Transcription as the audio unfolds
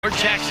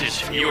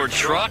taxes, your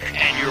truck,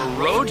 and your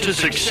road to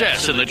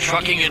success in the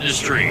trucking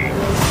industry.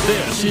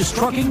 This is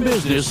Trucking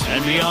Business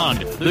and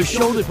Beyond, the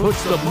show that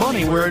puts the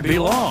money where it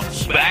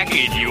belongs. Back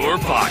in your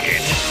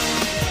pocket.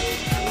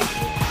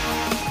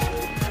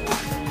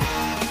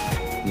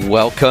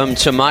 Welcome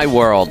to my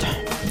world.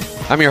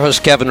 I'm your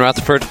host, Kevin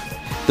Rutherford.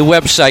 The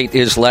website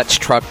is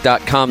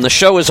letstruck.com. The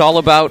show is all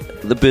about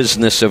the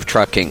business of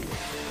trucking.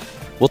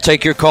 We'll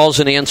take your calls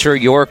and answer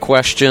your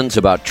questions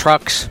about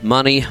trucks,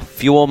 money,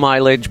 fuel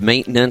mileage,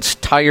 maintenance,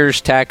 tires,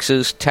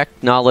 taxes,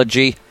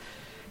 technology,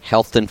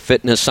 health and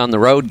fitness on the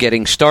road,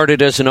 getting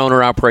started as an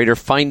owner-operator,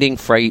 finding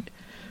freight,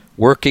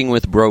 working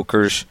with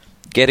brokers,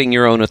 getting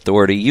your own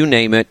authority, you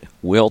name it,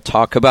 we'll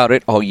talk about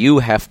it. All you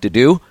have to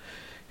do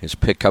is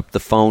pick up the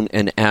phone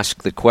and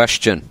ask the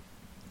question.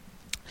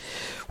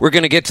 We're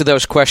going to get to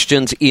those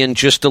questions in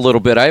just a little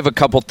bit. I have a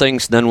couple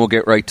things, then we'll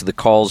get right to the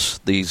calls.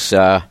 These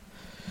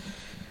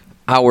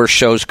hour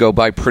shows go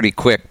by pretty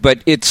quick,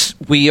 but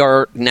we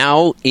are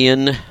now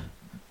in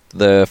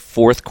the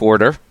fourth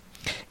quarter,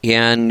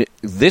 and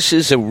this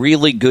is a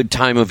really good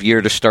time of year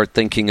to start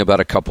thinking about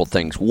a couple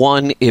things.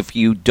 One, if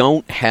you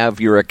don't have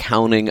your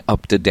accounting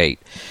up to date,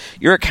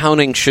 your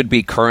accounting should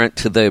be current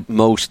to the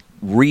most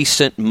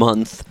recent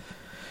month.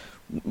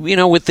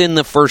 Within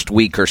the first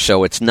week or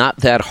so. It's not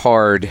that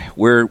hard.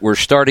 We're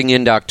starting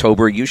into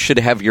October. You should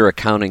have your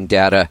accounting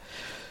data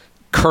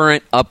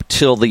current up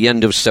till the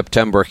end of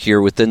September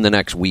here within the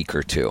next week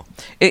or two.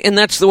 And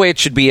that's the way it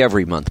should be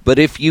every month. But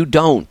if you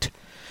don't,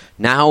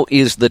 now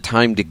is the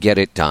time to get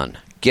it done.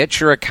 Get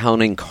your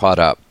accounting caught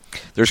up.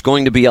 There's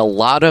going to be a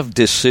lot of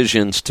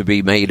decisions to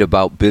be made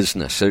about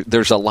business.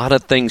 There's a lot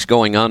of things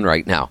going on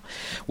right now.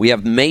 We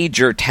have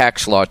major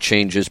tax law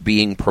changes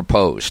being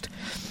proposed.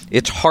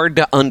 It's hard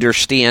to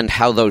understand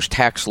how those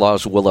tax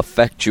laws will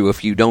affect you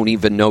if you don't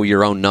even know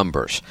your own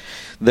numbers.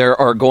 There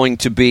are going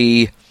to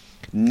be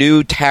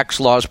new tax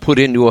laws put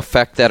into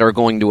effect that are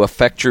going to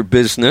affect your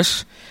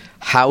business,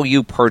 how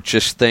you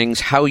purchase things,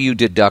 how you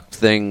deduct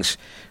things,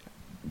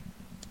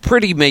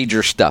 pretty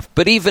major stuff.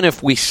 But even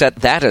if we set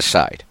that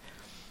aside,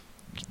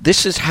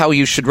 this is how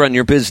you should run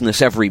your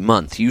business every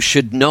month. You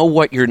should know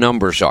what your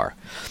numbers are.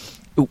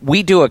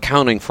 We do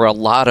accounting for a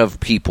lot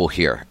of people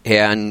here,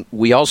 and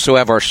we also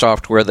have our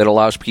software that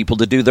allows people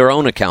to do their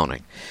own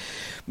accounting.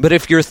 But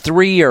if you're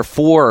 3 or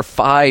 4 or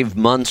 5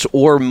 months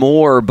or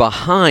more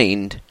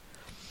behind,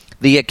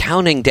 the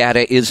accounting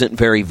data isn't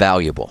very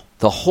valuable.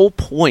 The whole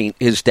point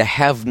is to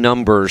have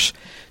numbers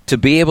to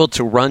be able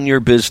to run your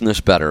business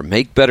better,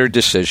 make better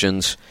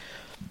decisions,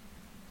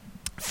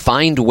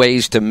 find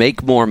ways to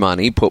make more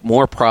money, put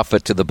more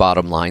profit to the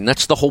bottom line.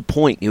 That's the whole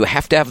point. You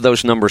have to have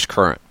those numbers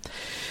current.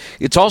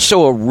 It's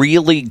also a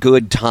really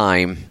good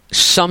time,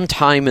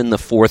 sometime in the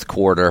fourth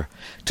quarter,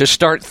 to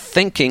start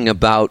thinking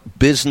about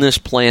business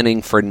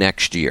planning for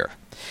next year.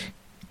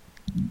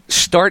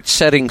 Start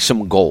setting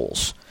some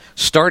goals.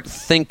 Start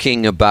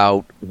thinking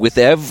about, with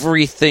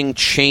everything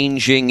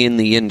changing in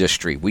the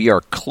industry, we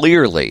are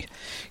clearly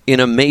in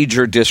a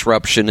major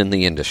disruption in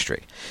the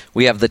industry.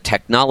 We have the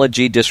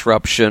technology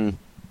disruption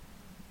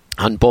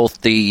on both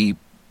the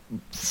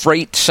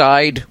freight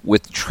side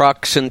with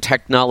trucks and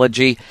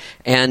technology,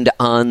 and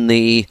on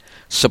the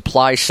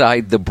supply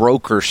side, the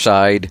broker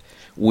side,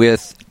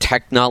 with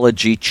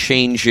technology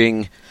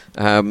changing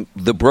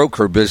the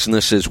broker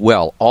business as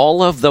well.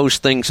 All of those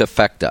things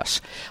affect us.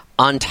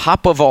 On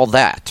top of all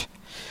that,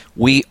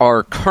 we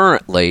are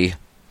currently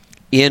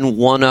in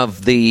one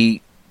of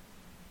the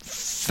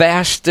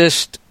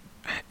fastest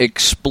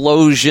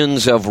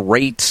explosions of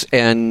rates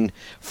and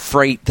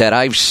freight that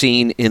I've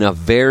seen in a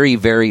very,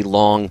 very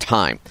long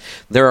time.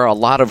 There are a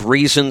lot of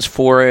reasons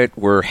for it.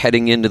 We're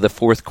heading into the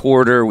fourth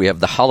quarter. We have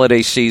the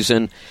holiday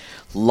season.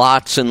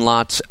 Lots and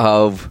lots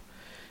of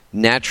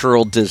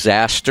natural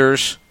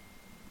disasters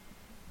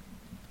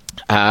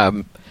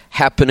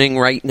happening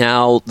right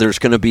now. There's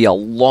going to be a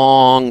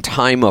long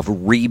time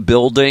of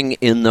rebuilding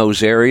in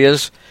those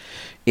areas,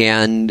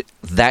 and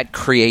that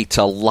creates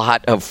a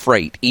lot of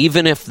freight.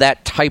 Even if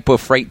that type of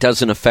freight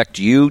doesn't affect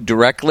you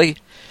directly,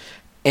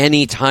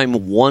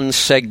 anytime one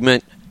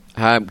segment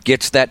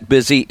gets that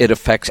busy, it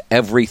affects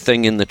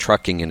everything in the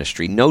trucking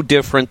industry. No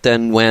different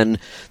than when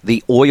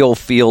the oil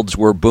fields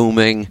were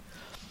booming.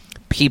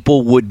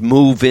 People would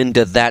move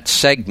into that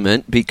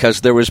segment because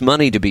there was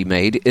money to be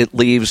made. It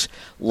leaves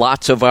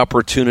lots of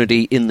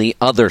opportunity in the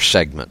other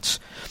segments.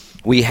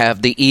 We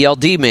have the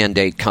ELD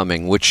mandate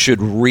coming, which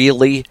should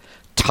really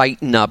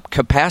tighten up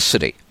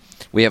capacity.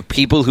 We have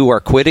people who are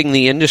quitting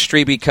the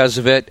industry because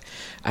of it.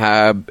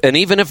 And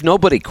even if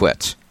nobody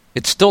quits,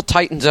 it still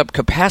tightens up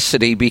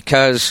capacity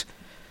because,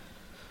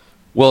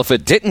 well, if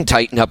it didn't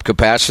tighten up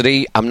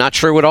capacity, I'm not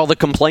sure what all the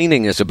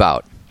complaining is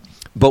about.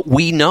 But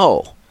we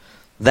know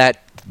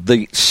that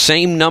the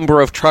same number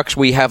of trucks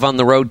we have on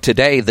the road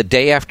today, the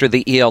day after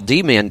the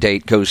ELD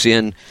mandate goes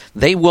in,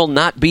 they will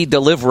not be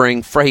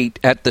delivering freight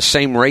at the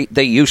same rate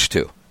they used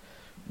to.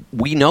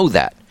 We know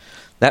that.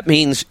 That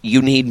means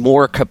you need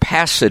more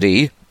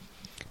capacity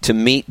to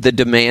meet the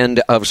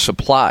demand of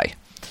supply.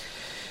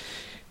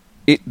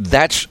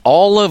 That's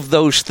all of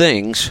those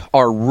things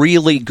are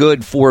really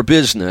good for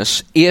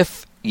business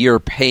if you're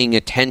paying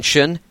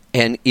attention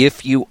and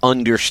if you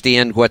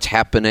understand what's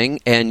happening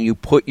and you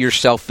put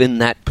yourself in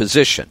that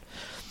position.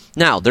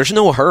 Now, there's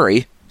no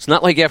hurry. It's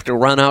not like you have to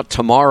run out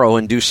tomorrow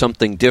and do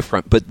something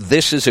different, but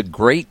this is a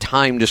great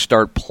time to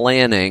start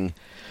planning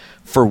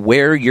for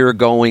where you're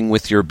going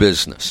with your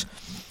business.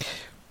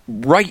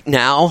 Right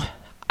now,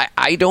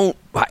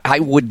 I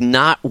would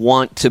not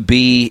want to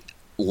be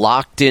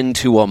locked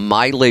into a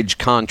mileage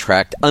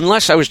contract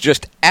unless I was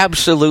just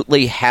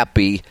absolutely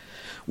happy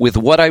with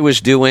what I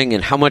was doing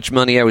and how much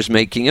money I was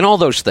making and all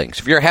those things.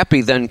 If you're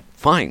happy, then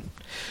fine.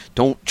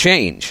 Don't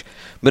change.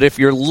 But if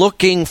you're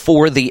looking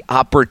for the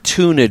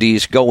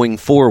opportunities going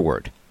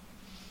forward,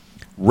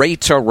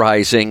 rates are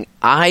rising.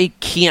 I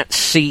can't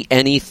see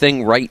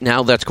anything right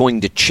now that's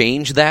going to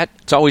change that.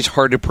 It's always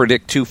hard to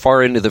predict too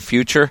far into the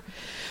future.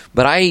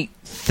 But I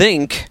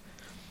think,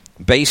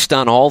 based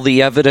on all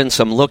the evidence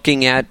I'm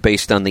looking at,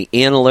 based on the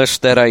analysts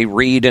that I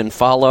read and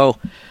follow,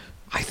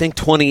 I think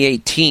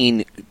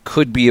 2018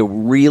 could be a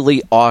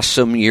really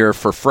awesome year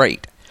for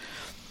freight.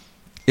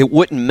 It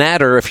wouldn't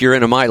matter if you're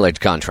in a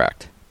mileage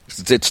contract.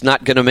 It's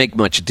not going to make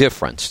much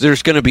difference.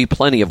 There's going to be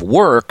plenty of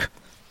work,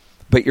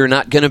 but you're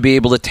not going to be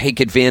able to take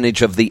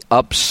advantage of the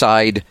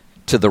upside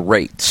to the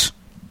rates.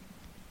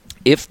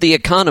 If the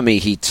economy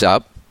heats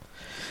up,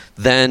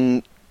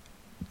 then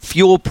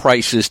fuel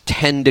prices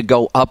tend to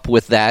go up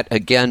with that,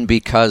 again,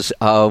 because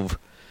of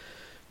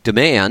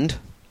demand.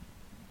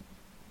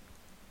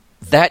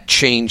 That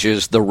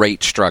changes the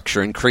rate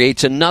structure and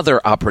creates another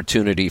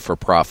opportunity for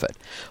profit.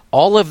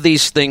 All of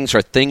these things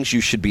are things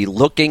you should be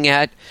looking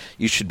at.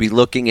 You should be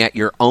looking at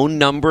your own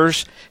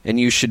numbers, and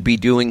you should be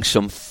doing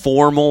some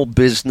formal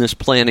business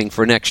planning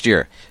for next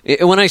year.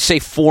 When I say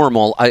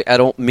formal, I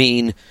don't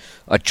mean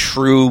a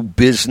true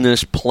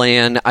business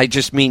plan. I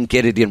just mean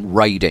get it in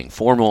writing.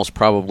 Formal is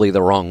probably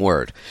the wrong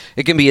word.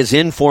 It can be as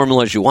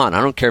informal as you want.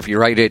 I don't care if you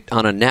write it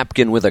on a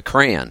napkin with a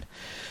crayon.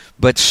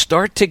 But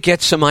start to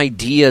get some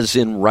ideas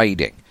in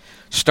writing.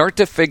 Start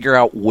to figure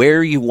out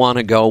where you want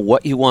to go,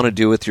 what you want to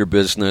do with your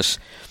business,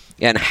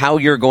 and how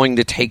you're going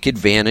to take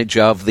advantage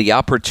of the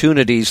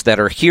opportunities that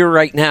are here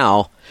right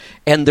now,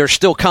 and they're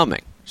still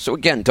coming. So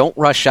again, don't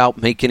rush out,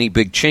 make any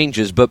big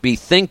changes, but be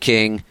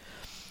thinking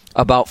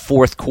about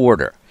fourth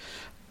quarter.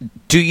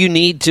 Do you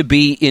need to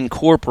be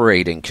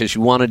incorporating? Because you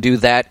want to do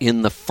that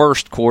in the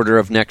first quarter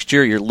of next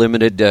year. You're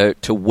limited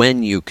to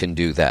when you can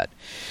do that.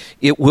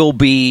 It will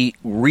be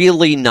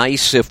really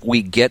nice if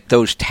we get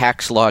those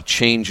tax law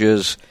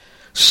changes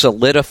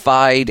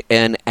solidified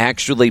and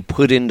actually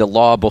put into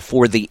law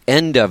before the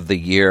end of the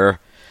year.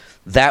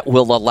 That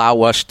will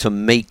allow us to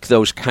make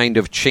those kind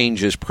of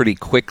changes pretty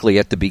quickly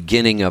at the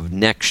beginning of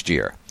next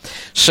year.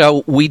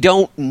 So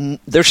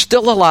there's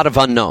still a lot of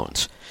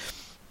unknowns,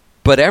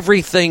 but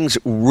everything's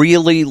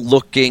really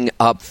looking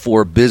up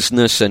for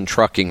business and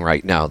trucking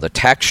right now. The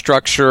tax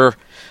structure,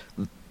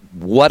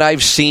 what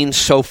I've seen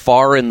so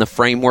far in the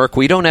framework,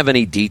 we don't have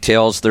any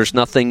details. There's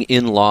nothing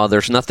in law.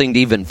 There's nothing to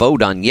even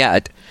vote on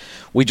yet.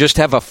 We just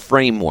have a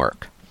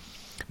framework.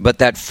 But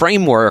that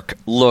framework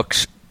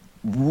looks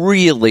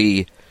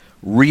really,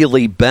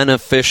 really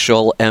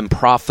beneficial and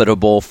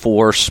profitable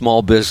for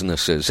small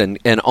businesses and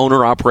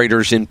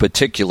owner-operators in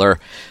particular.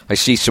 I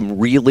see some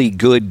really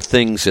good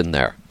things in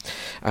there.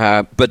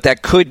 But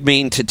that could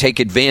mean to take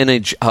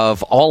advantage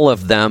of all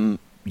of them,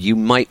 you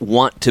might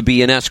want to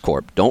be an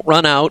S-Corp. Don't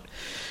run out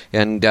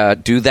and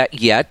do that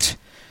yet,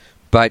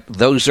 but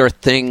those are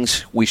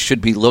things we should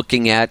be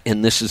looking at,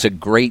 and this is a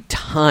great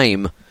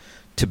time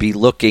to be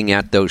looking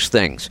at those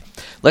things.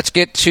 Let's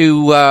get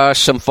to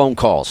some phone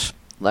calls.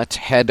 Let's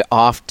head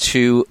off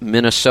to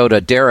Minnesota.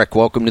 Derek,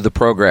 welcome to the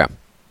program.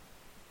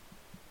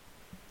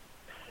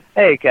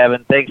 Hey,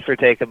 Kevin. Thanks for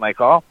taking my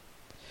call.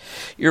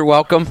 You're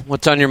welcome.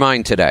 What's on your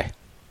mind today?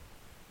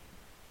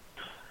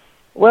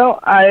 Well,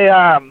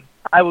 I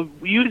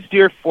used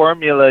your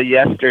formula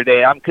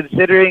yesterday. I'm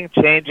considering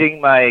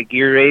changing my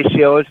gear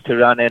ratios to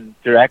run in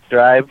direct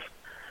drive,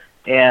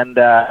 and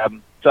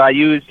so I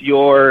used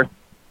your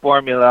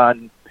formula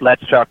on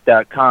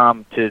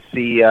letstruck.com to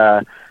see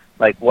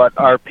what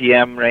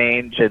RPM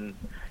range and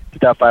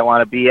stuff I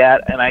want to be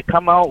at, and I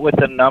come out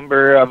with a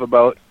number of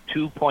about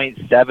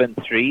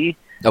 2.73.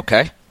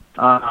 Okay.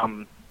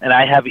 And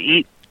I have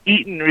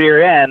eaten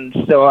rear end,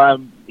 so I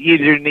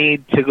either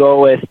need to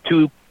go with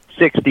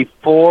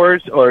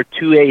 264s or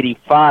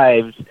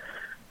 285s.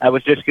 I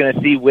was just going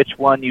to see which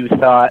one you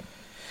thought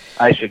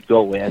I should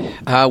go with.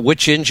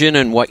 Which engine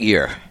and what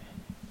year?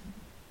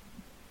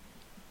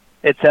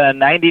 It's a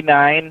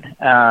 99,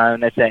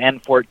 and it's an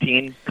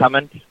N14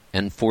 Cummins.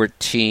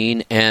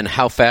 N14, and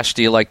how fast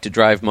do you like to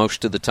drive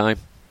most of the time?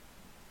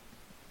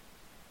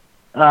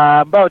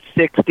 About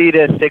 60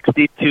 to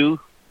 62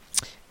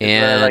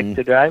 and I like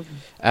to drive.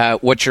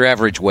 What's your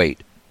average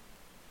weight?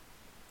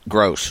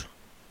 Gross.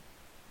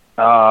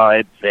 Oh,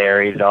 it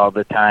varies all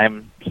the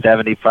time.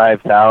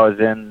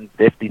 75,000,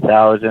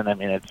 50,000. I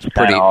mean, it's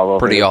kind of all over.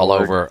 Pretty all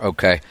over.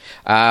 Okay.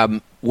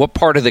 What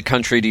part of the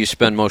country do you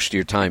spend most of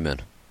your time in?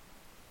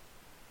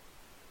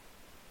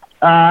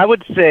 I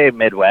would say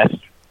Midwest,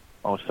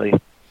 mostly.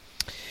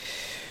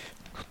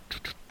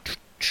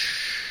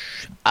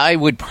 I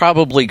would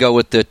probably go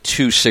with the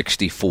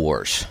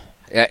 264s.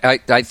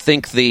 I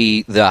think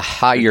the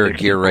higher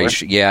gear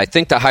ratio. Yeah, I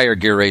think the higher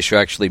gear ratio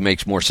actually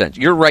makes more sense.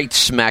 You're right,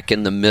 smack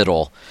in the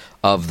middle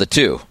of the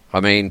two. I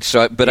mean,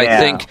 but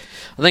yeah.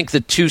 I think the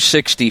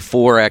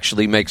 264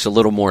 actually makes a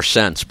little more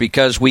sense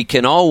because we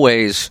can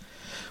always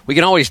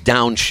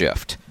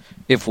downshift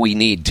if we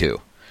need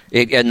to,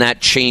 and that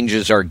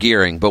changes our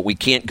gearing. But we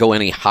can't go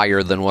any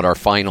higher than what our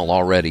final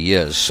already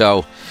is.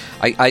 So,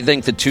 I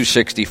think the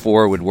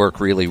 264 would work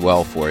really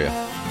well for you.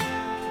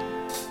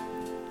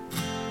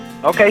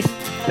 Okay.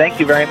 Thank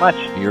you very much.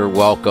 You're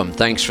welcome.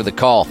 Thanks for the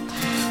call.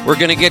 We're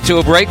going to get to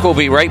a break. We'll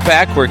be right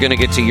back. We're going to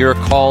get to your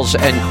calls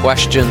and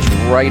questions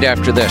right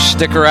after this.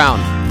 Stick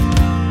around.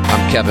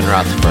 I'm Kevin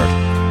Rutherford.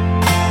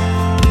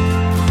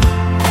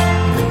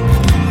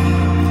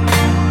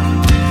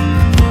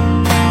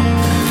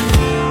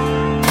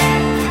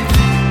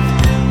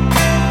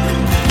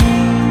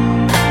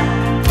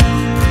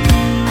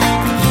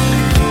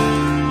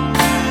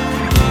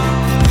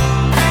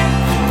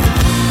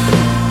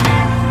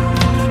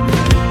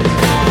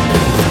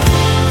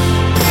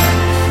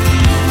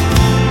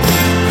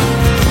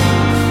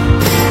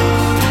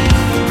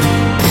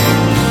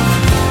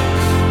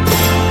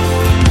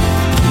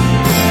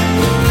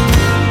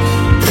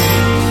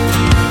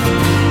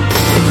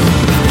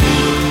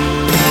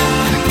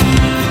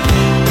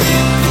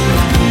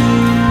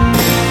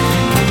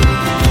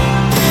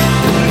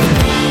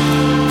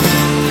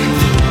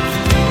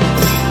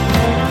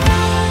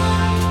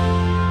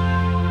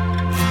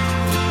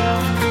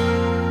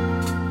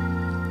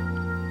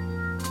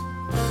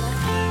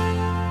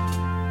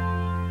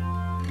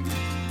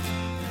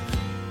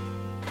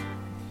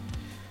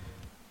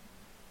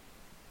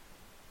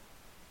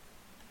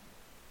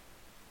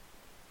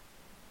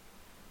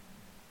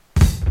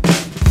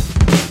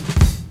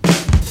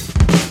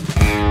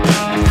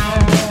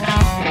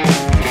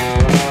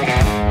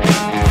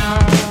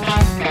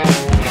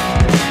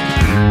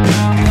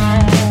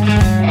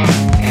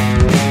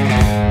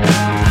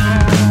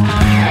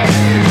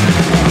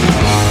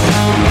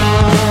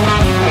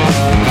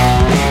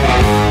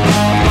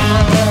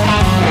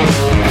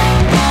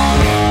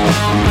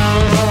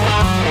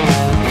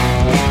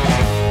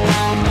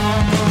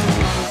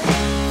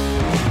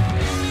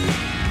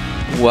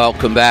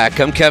 Welcome back.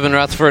 I'm Kevin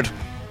Rutherford.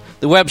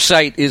 The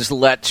website is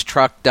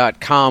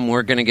letstruck.com.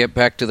 We're going to get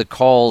back to the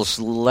calls.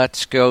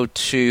 Let's go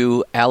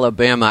to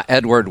Alabama.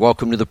 Edward,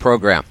 welcome to the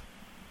program.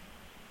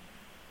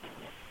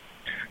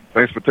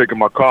 Thanks for taking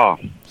my call.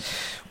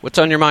 What's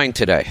on your mind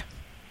today?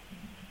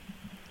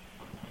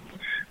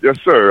 Yes,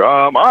 sir.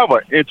 I have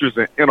an interest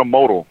in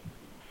intermodal,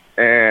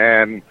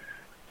 and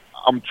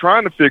I'm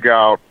trying to figure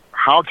out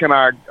how can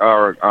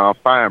I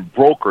find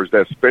brokers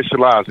that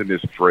specialize in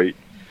this freight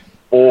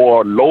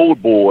or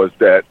load boards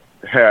that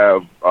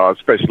have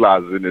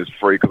specializes in this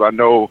freight, because I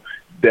know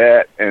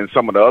that and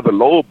some of the other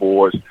load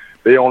boards,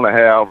 they only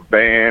have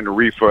van,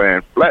 reefer,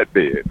 and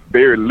flatbed,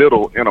 very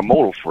little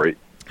intermodal freight.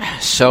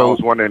 So I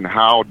was wondering,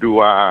 how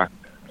do I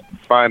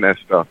find that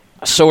stuff?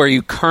 So are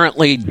you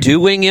currently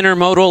doing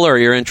intermodal, or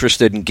you're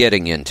interested in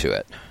getting into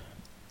it?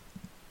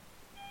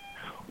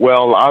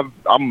 Well,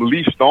 I'm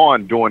leased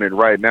on doing it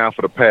right now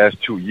for the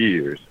past 2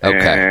 years. Okay.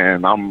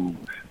 And I'm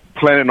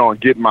planning on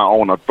getting my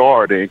own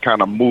authority and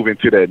kind of moving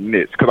to that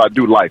niche because I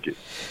do like it.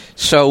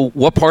 So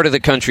what part of the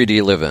country do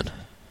you live in?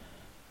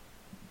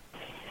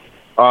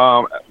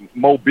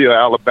 Mobile,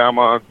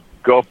 Alabama,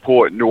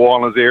 Gulfport, New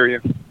Orleans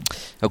area.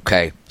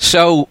 Okay.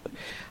 So,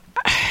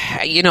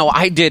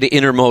 I did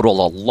intermodal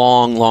a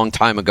long, long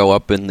time ago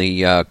up in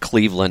the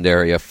Cleveland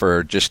area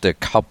for just a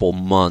couple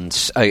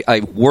months.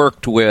 I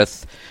worked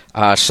with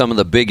some of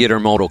the big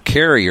intermodal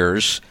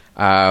carriers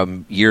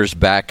years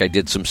back. I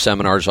did some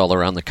seminars all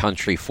around the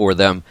country for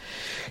them.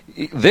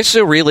 This is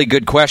a really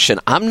good question.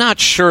 I'm not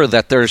sure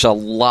that there's a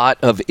lot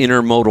of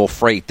intermodal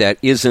freight that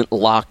isn't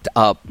locked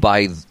up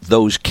by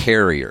those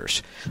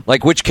carriers.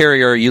 Like, which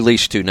carrier are you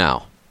leased to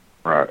now?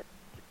 Right.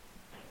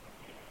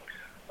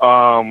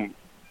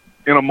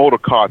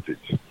 Intermodal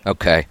Cartage.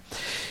 Okay.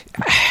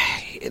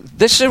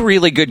 This is a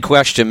really good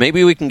question.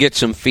 Maybe we can get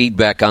some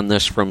feedback on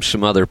this from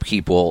some other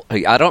people.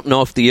 I don't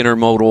know if the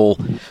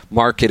intermodal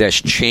market has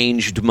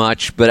changed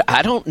much, but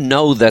I don't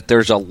know that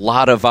there's a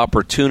lot of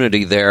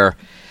opportunity there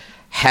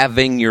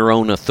having your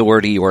own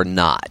authority or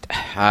not.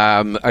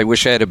 I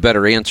wish I had a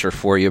better answer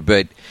for you,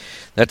 but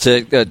that's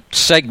a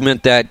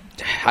segment that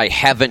I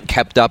haven't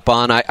kept up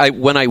on.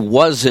 When I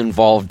was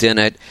involved in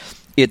it,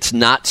 it's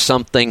not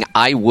something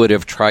I would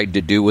have tried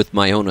to do with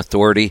my own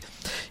authority.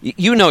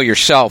 You know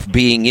yourself,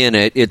 being in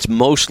it, it's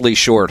mostly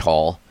short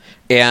haul,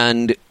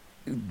 and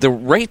the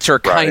rates are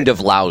kind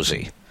of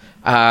lousy.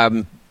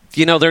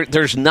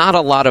 There's not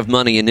a lot of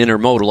money in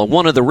intermodal, and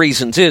one of the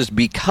reasons is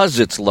because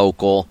it's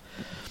local,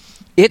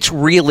 it's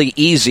really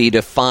easy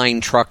to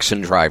find trucks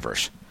and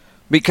drivers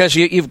because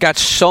you've got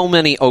so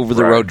many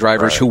over-the-road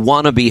drivers who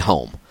want to be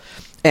home.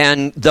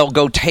 and they'll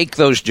go take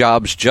those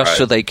jobs just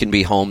so they can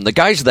be home. The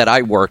guys that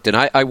I worked, and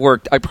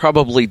I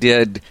probably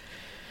did,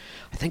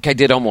 I think I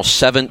did almost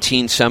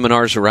 17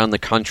 seminars around the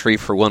country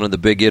for one of the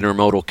big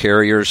intermodal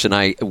carriers,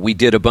 and we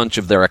did a bunch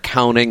of their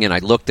accounting, and I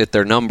looked at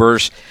their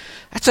numbers.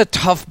 That's a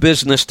tough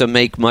business to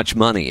make much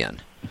money in.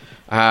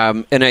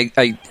 And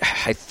I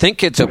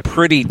think it's a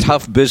pretty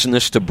tough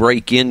business to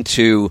break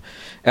into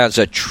as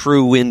a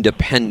true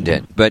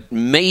independent. But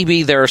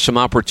maybe there are some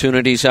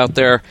opportunities out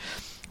there.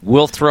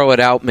 We'll throw it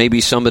out.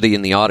 Maybe somebody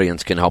in the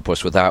audience can help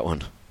us with that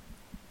one.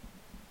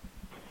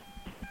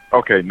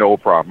 Okay, no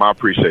problem. I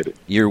appreciate it.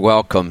 You're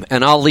welcome.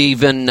 And I'll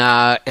even,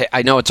 I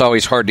know it's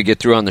always hard to get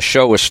through on the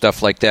show with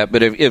stuff like that,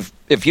 but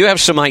if you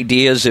have some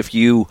ideas, if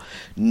you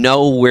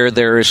know where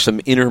there is some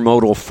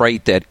intermodal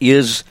freight that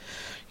is,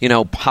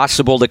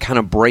 possible to kind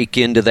of break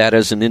into that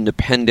as an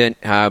independent,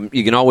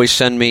 you can always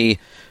send me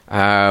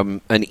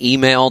an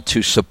email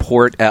to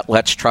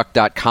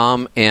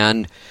support@letstruck.com,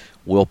 and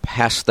we'll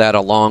pass that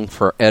along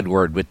for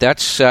Edward. But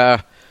that's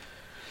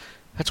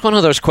one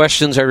of those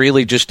questions I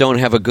really just don't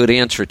have a good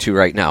answer to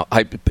right now.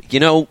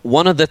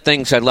 One of the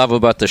things I love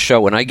about the show,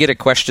 when I get a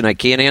question I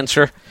can't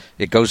answer,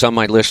 it goes on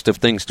my list of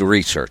things to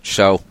research.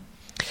 So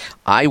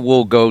I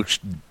will go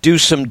do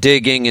some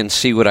digging and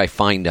see what I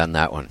find on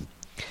that one.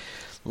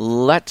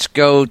 Let's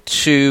go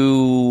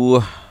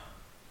to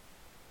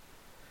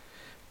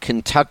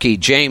Kentucky.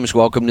 James,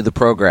 welcome to the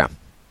program.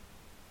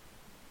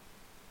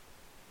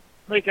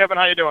 Hey, Kevin,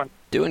 how you doing?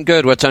 Doing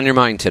good. What's on your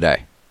mind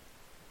today?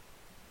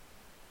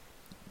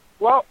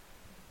 Well,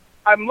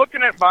 I'm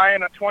looking at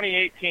buying a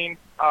 2018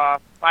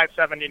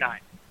 579.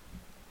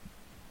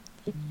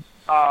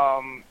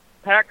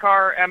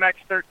 PACCAR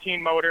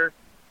MX-13 motor,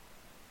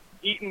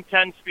 Eaton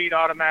 10-speed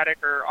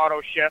automatic or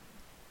auto shift,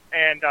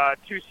 and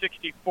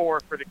 264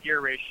 for the gear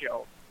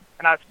ratio.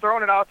 And I've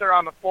thrown it out there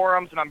on the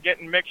forums, and I'm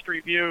getting mixed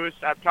reviews.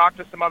 I've talked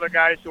to some other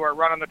guys who are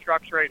running the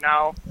trucks right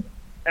now,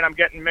 and I'm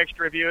getting mixed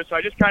reviews. So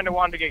I just kind of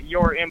wanted to get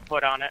your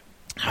input on it.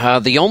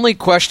 The only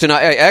question,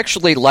 I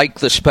actually like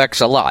the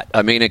specs a lot.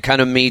 I mean, it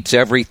kind of meets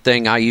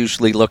everything I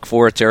usually look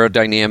for. It's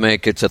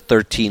aerodynamic. It's a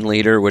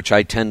 13-liter, which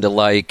I tend to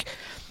like.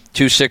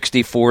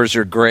 264s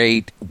are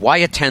great. Why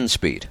a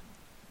 10-speed?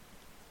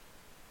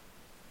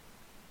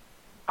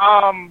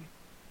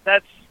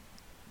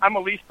 I'm a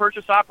lease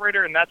purchase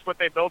operator, and that's what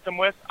they built them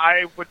with.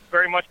 I would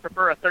very much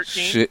prefer a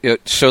 13.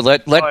 So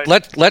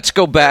let's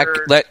go back.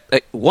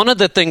 One of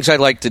the things I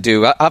like to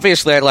do,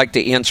 obviously I like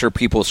to answer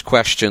people's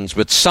questions,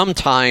 but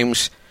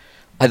sometimes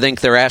I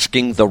think they're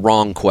asking the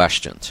wrong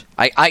questions.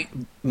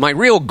 My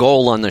real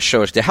goal on the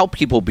show is to help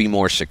people be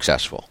more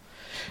successful.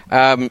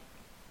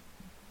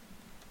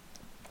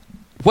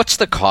 What's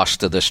the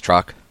cost of this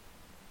truck?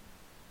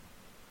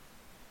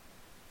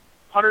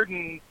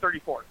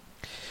 $134.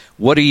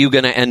 What are you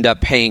going to end up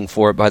paying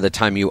for it by the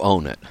time you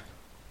own it?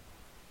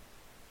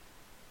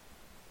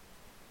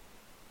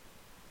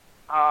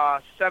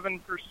 7%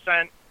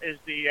 is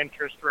the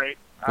interest rate.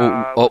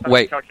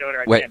 Wait.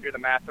 Calculator, I can't do the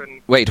math.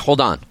 Wait, hold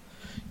on.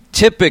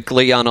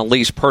 Typically, on a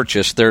lease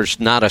purchase, there's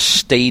not a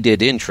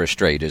stated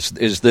interest rate.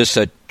 Is this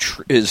a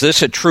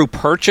true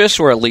purchase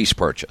or a lease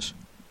purchase?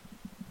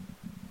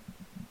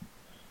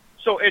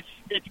 So it's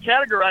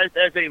categorized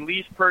as a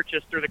lease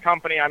purchase through the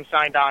company I'm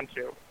signed on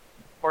to,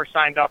 or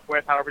signed up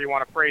with, however you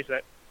want to phrase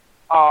it.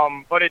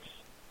 But it's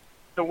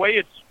the way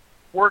it's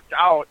worked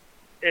out.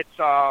 It's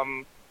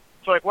so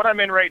like what I'm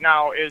in right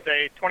now is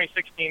a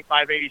 2016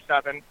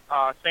 587,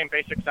 same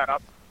basic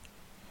setup,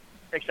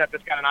 except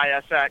it's got an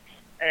ISX,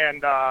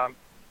 and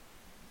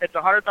it's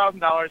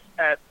 $100,000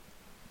 at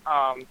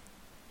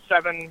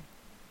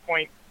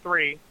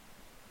 7.3,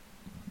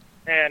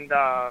 and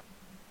I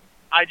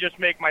just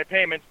make my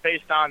payments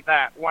based on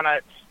that. When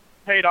it's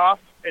paid off,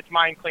 it's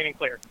mine clean and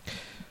clear.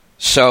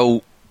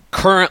 So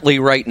currently,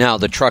 right now,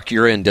 the truck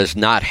you're in does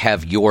not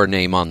have your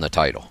name on the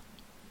title.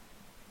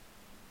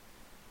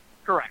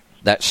 Correct.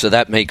 So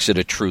that makes it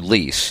a true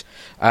lease.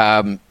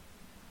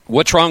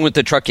 What's wrong with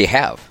the truck you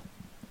have?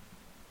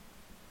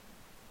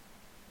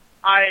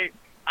 I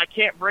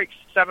can't break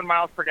 7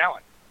 miles per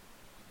gallon.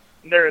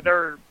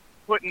 They're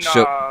putting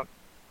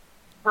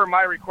per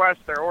my request,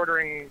 they're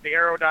ordering the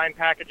Aerodyne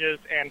packages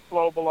and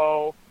flow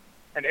below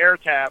and air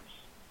tabs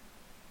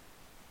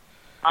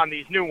on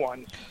these new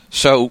ones.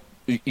 So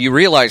you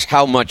realize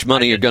how much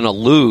money you're going to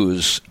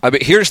lose. I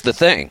mean, here's the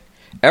thing.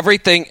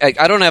 Everything,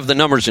 I don't have the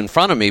numbers in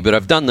front of me, but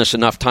I've done this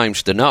enough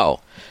times to know.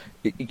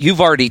 You've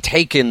already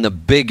taken the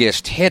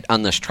biggest hit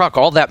on this truck.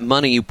 All that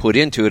money you put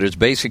into it is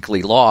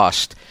basically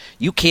lost.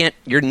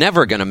 You're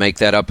never going to make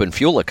that up in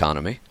fuel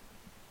economy.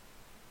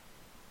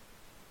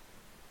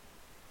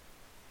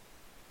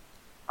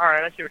 All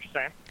right, I see what you're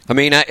saying. I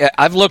mean,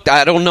 I've looked,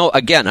 I don't know,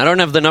 again, I don't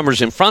have the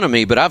numbers in front of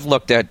me, but I've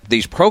looked at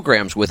these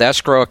programs with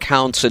escrow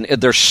accounts, and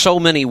there's so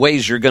many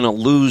ways you're going to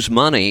lose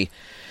money,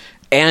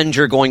 and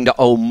you're going to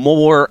owe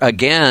more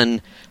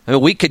again. I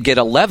mean, we could get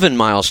 11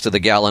 miles to the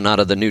gallon out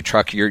of the new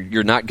truck.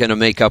 You're not going to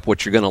make up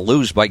what you're going to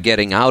lose by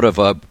getting out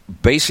of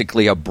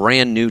basically a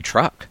brand new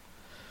truck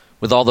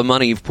with all the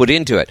money you've put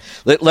into it.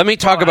 Let me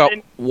talk about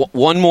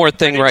one more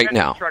thing right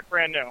now. Truck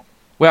brand new.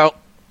 Well,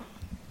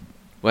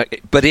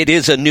 but it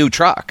is a new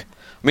truck.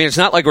 I mean, it's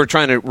not like we're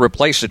trying to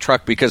replace a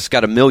truck because it's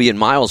got 1 million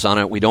miles on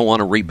it. We don't want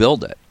to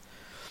rebuild it.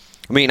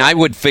 I mean, I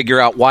would figure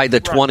out why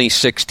the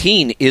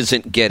 2016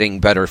 isn't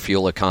getting better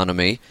fuel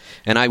economy,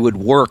 and I would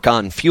work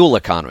on fuel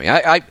economy.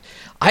 I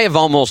have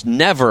almost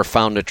never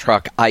found a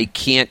truck I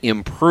can't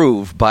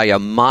improve by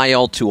 1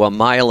 mile to 1.5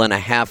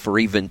 miles or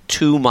even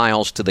 2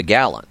 miles to the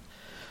gallon.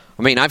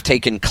 I mean, I've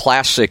taken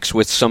classics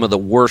with some of the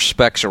worst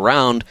specs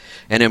around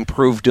and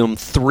improved them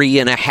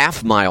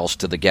 3.5 miles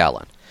to the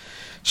gallon.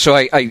 So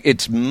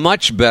it's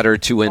much better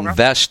to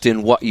invest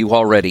in what you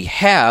already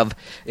have,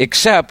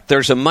 except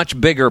there's a much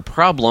bigger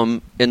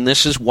problem, and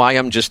this is why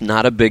I'm just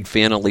not a big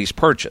fan of lease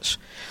purchase.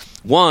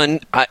 One,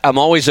 I'm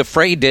always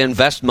afraid to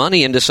invest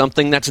money into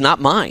something that's not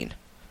mine.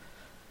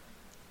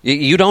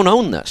 You don't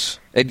own this,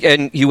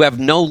 and you have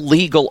no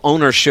legal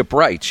ownership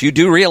rights. You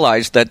do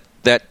realize that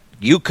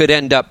you could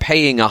end up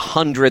paying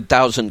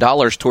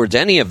 $100,000 towards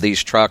any of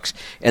these trucks,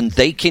 and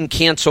they can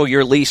cancel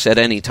your lease at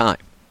any time.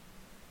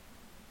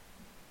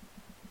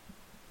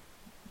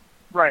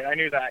 Right, I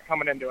knew that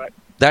coming into it.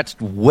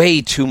 That's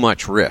way too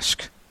much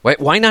risk.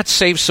 Why not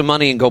save some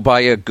money and go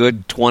buy a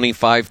good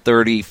 $25,000,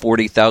 $30,000,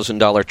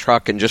 $40,000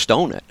 truck and just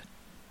own it?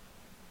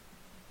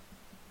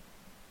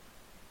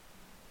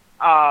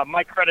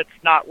 My credit's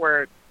not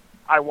where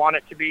I want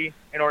it to be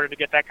in order to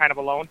get that kind of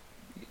a loan.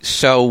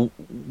 So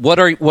what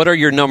are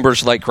your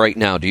numbers like right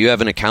now? Do you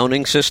have an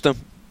accounting system?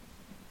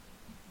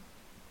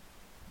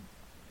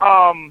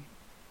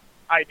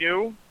 I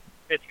do.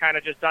 It's kind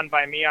of just done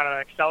by me on an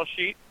Excel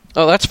sheet.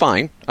 Oh, that's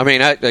fine. I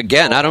mean, I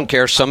don't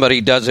care if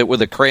somebody does it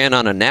with a crayon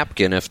on a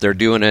napkin if they're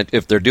doing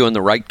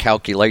the right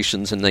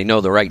calculations and they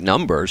know the right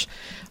numbers.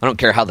 I don't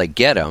care how they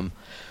get them.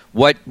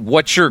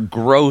 What's your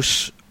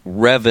gross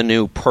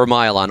revenue per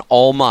mile on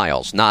all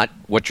miles? Not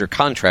what your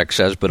contract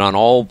says, but on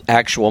all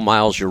actual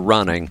miles you're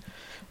running.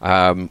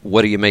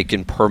 What are you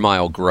making per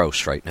mile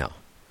gross right now?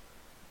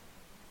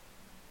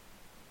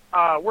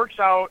 Works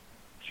out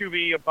to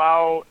be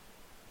about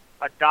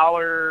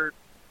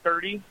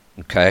 $1.30.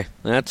 Okay,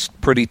 that's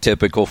pretty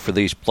typical for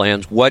these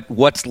plans.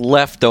 What's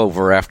left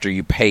over after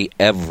you pay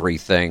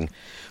everything?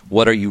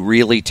 What are you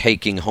really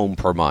taking home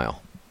per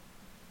mile?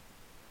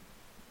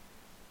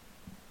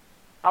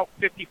 Out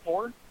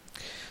 54.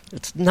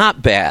 It's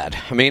not bad.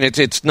 I mean,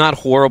 it's not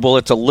horrible.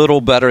 It's a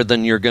little better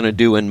than you're going to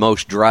do in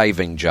most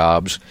driving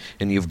jobs,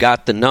 and you've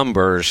got the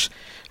numbers.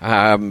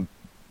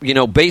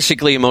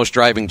 Basically in most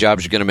driving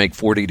jobs, you're going to make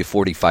 40 to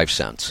 45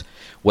 cents.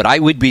 What I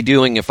would be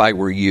doing if I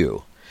were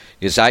you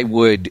is I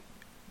would...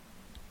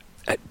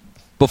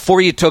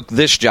 Before you took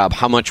this job,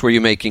 how much were you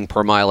making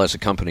per mile as a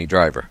company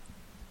driver?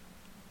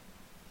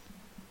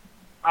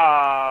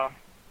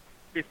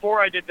 Before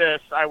I did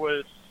this, I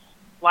was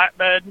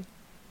flatbed.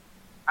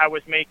 I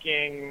was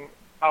making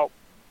about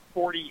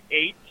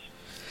 48,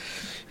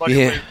 but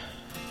it was,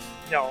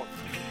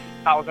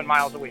 1,000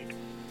 miles a week,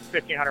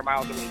 1,500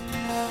 miles a week.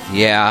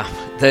 Yeah,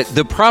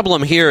 the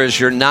problem here is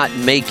you're not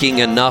making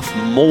enough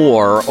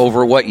more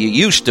over what you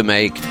used to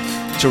make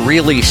to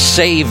really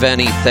save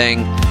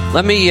anything.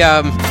 Let me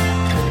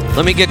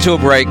get to a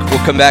break.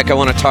 We'll come back. I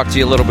want to talk to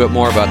you a little bit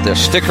more about this.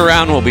 Stick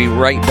around. We'll be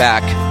right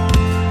back.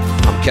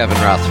 I'm Kevin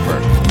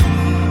Rutherford.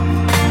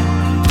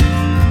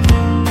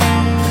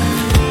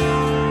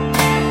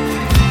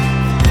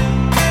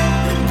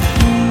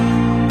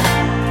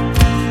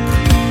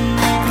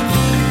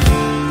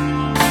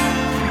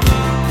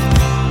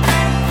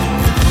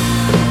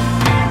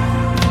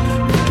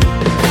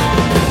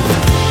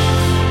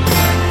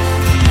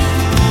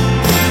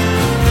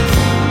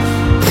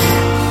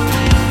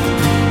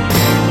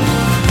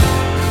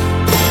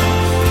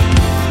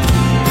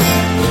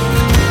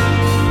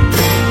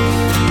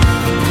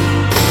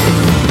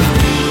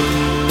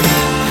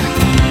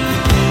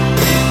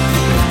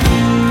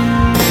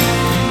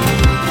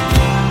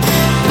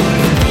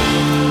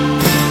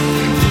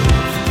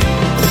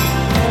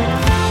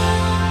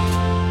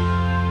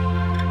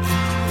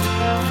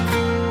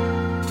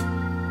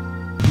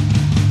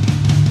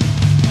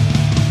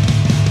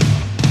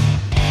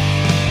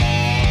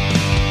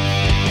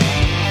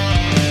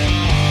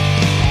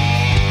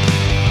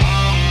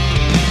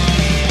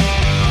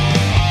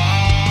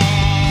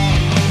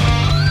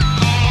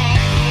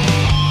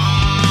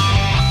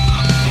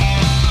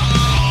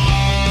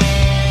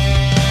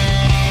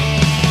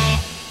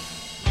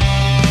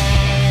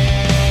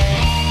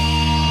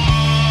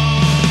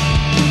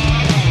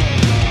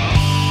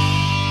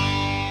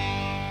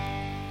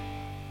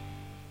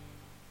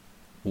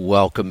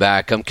 Welcome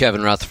back. I'm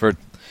Kevin Rutherford.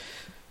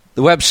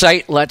 The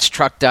website,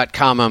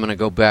 letstruck.com. I'm going to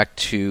go back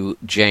to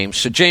James.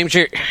 So, James,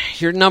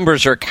 your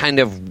numbers are kind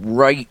of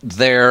right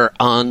there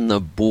on the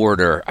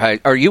border.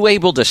 Are you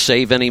able to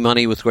save any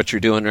money with what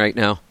you're doing right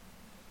now?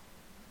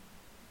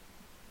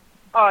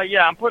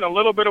 Yeah, I'm putting a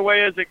little bit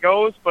away as it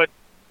goes, but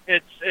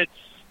it's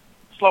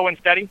slow and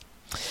steady.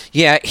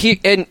 Yeah,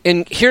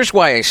 and here's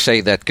why I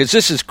say that, because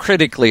this is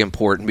critically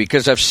important,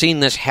 because I've seen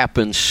this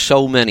happen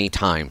so many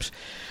times.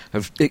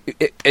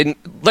 And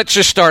let's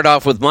just start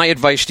off with my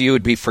advice to you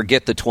would be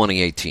forget the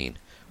 2018.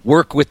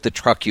 Work with the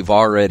truck you've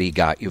already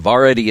got. You've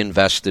already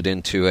invested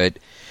into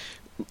it.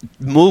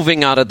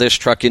 Moving out of this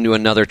truck into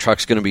another truck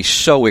is going to be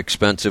so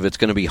expensive. It's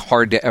going to be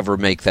hard to ever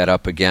make that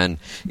up again.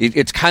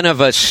 It's kind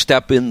of a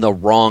step in the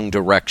wrong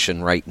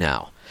direction right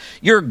now.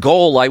 Your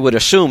goal, I would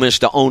assume, is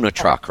to own a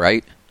truck,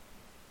 right?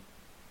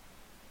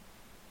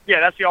 Yeah,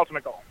 that's the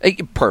ultimate goal.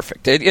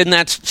 Perfect. And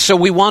that's so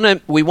we want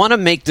to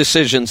make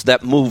decisions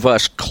that move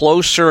us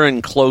closer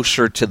and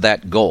closer to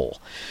that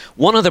goal.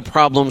 One of the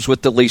problems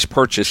with the lease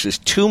purchase is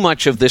too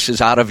much of this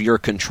is out of your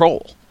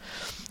control.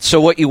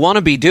 So what you want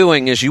to be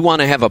doing is you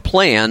want to have a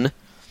plan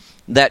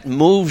that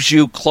moves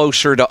you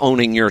closer to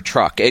owning your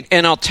truck.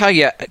 And I'll tell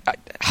you,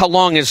 how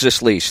long is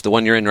this lease, the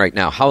one you're in right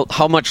now?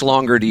 How much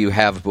longer do you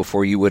have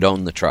before you would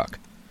own the truck?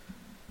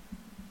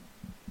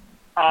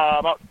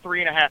 About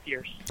 3.5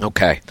 years.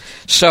 Okay.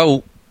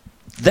 So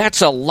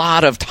that's a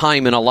lot of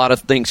time, and a lot of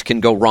things can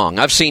go wrong.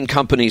 I've seen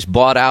companies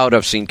bought out.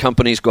 I've seen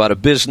companies go out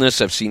of business.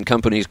 I've seen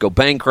companies go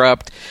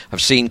bankrupt.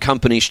 I've seen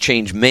companies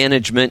change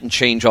management and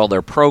change all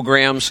their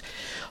programs.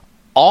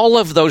 All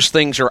of those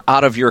things are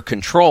out of your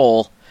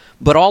control,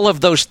 but all of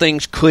those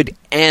things could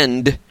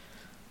end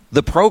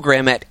the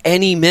program at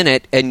any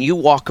minute, and you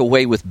walk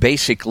away with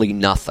basically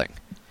nothing.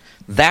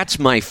 That's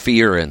my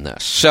fear in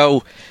this.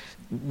 So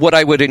what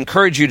I would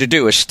encourage you to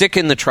do is stick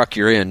in the truck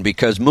you're in,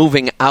 because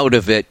moving out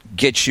of it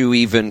gets you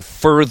even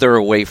further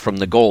away from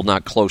the goal,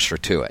 not closer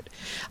to it.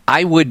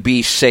 I would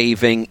be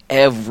saving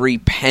every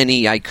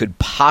penny I could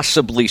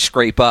possibly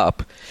scrape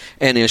up,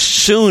 and as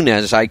soon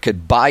as I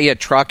could buy a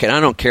truck, and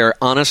I don't care,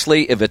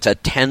 honestly, if it's a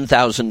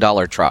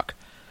 $10,000 truck,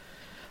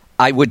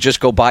 I would just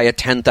go buy a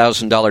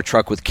 $10,000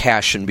 truck with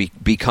cash and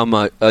become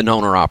an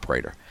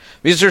owner-operator.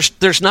 Because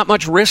there's not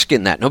much risk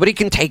in that. Nobody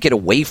can take it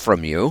away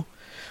from you.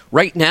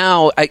 Right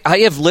now, I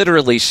have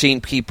literally seen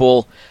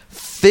people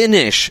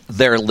finish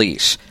their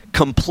lease,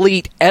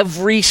 complete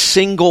every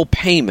single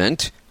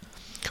payment,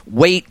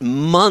 wait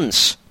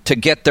months to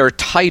get their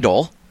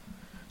title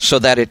so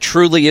that it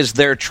truly is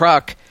their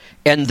truck,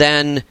 and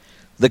then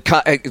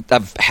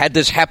I've had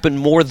this happen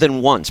more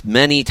than once,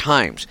 many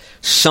times.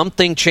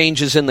 Something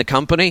changes in the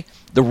company.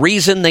 The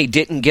reason they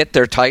didn't get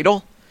their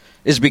title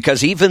is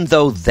because even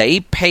though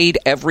they paid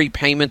every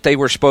payment they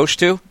were supposed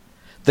to,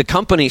 the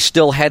company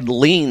still had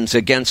liens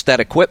against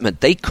that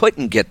equipment. They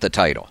couldn't get the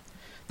title.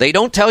 They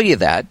don't tell you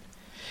that.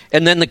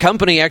 And then the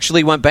company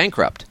actually went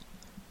bankrupt.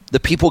 The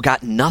people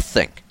got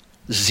nothing.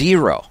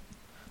 Zero.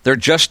 They're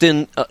just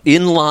in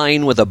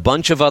line with a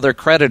bunch of other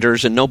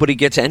creditors, and nobody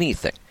gets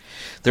anything.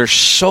 There's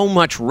so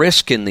much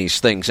risk in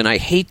these things, and I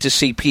hate to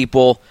see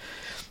people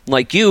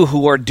like you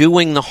who are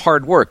doing the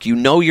hard work. You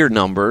know your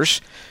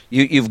numbers.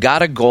 You've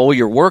got a goal.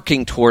 You're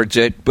working towards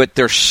it, but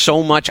there's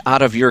so much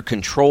out of your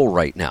control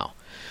right now.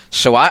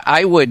 So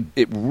I would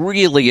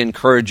really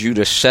encourage you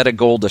to set a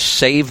goal to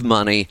save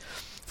money,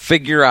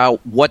 figure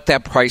out what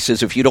that price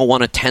is. If you don't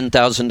want a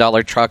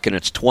 $10,000 truck and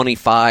it's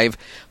 $25,000,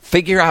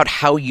 figure out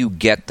how you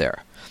get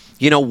there.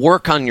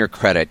 Work on your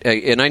credit.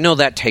 And I know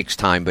that takes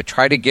time, but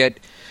try to get,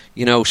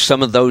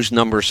 some of those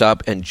numbers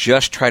up and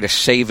just try to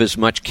save as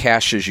much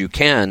cash as you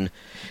can.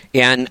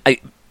 And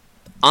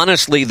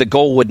honestly, the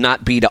goal would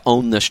not be to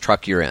own this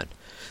truck you're in.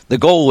 The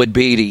goal would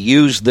be to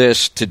use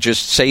this to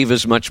just save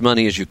as much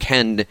money as you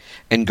can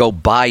and go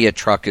buy a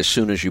truck as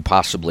soon as you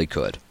possibly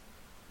could.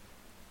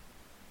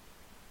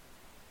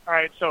 All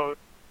right, so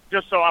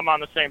just so I'm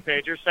on the same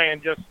page, you're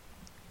saying just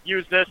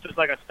use this as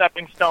like a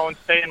stepping stone,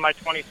 stay in my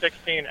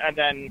 2016, and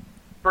then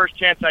first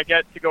chance I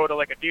get to go to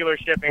like a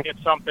dealership and get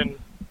something,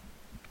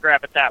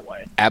 grab it that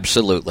way.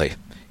 Absolutely.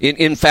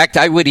 In fact,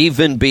 I would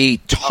even be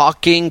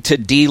talking to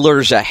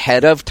dealers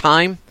ahead of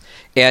time,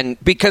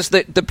 and because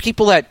the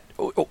people that...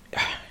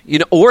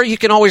 or you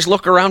can always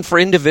look around for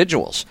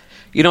individuals.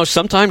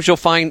 Sometimes you'll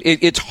find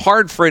it's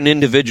hard for an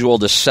individual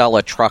to sell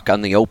a truck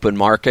on the open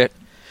market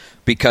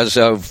because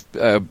of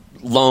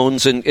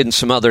loans and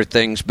some other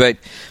things. But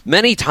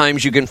many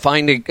times you can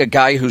find a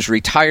guy who's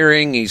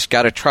retiring. He's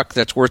got a truck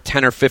that's worth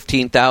 $10,000 or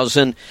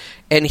 $15,000,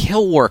 and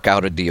he'll work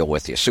out a deal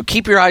with you. So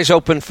keep your eyes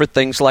open for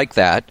things like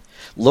that.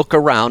 Look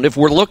around. If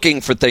we're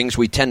looking for things,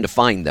 we tend to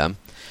find them.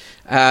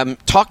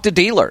 Talk to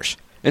dealers.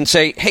 And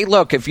say, hey,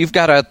 look, if you've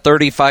got a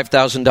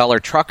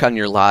 $35,000 truck on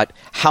your lot,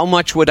 how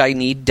much would I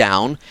need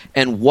down,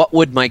 and what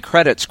would my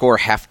credit score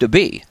have to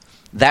be?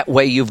 That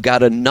way you've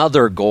got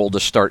another goal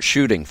to start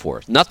shooting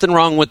for. Nothing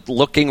wrong with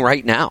looking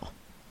right now.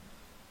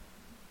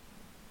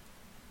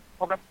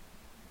 Okay.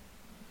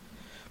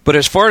 But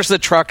as far as the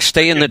truck,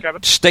 stay in the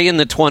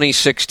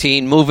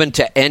 2016. Moving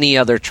to any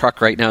other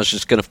truck right now is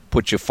just going to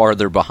put you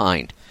farther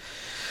behind.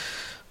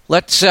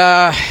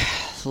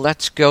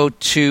 Let's go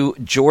to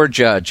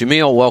Georgia.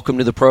 Jamil, welcome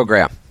to the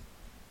program.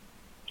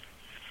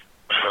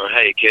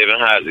 Hey, Kevin,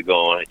 how's it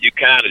going? You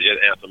kind of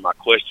just answered my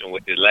question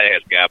with the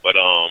last guy, but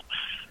I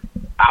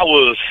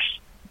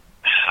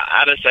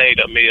done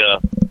saved me a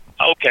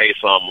okay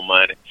sum of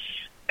money,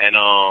 and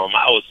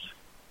I was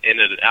in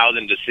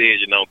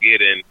decision on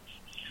getting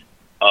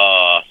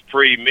a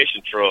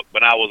pre-mission truck,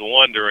 but I was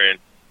wondering,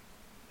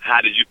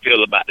 how did you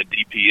feel about the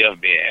DPF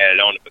being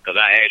added on it? Because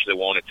I actually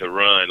wanted to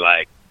run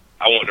like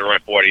I wanted to run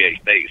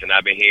 48 states, and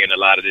I've been hearing a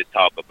lot of this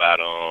talk about,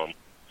 a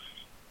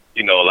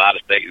lot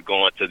of states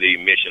going to the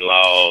emission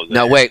laws.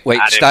 No, wait,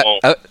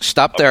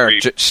 stop there.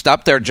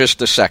 Stop there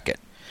just a second.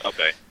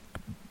 Okay.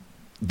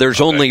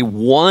 There's only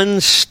one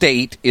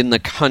state in the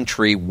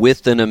country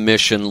with an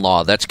emission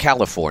law. That's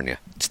California.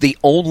 It's the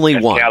only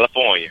one.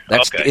 California.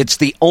 It's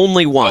the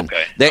only one.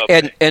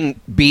 Okay.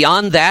 And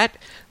beyond that,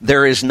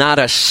 there is not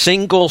a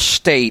single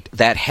state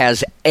that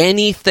has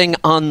anything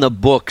on the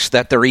books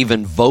that they're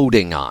even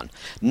voting on.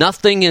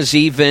 Nothing is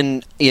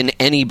even in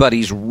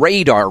anybody's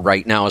radar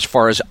right now as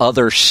far as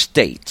other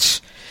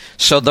states.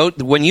 So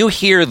when you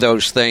hear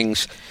those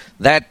things,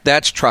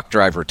 that's truck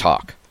driver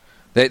talk.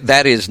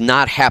 That is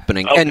not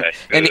happening. Okay,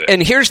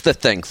 and here's the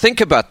thing. Think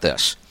about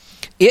this.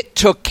 It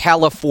took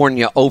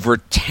California over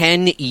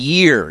 10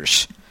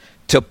 years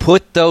to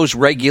put those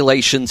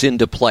regulations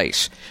into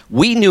place.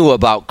 We knew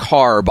about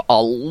CARB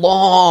a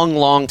long,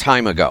 long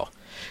time ago,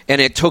 and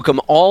it took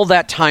them all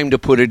that time to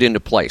put it into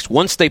place.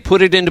 Once they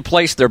put it into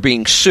place, they're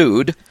being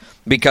sued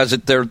because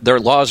their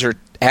laws are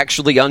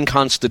actually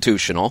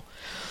unconstitutional.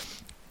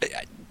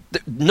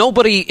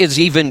 Nobody is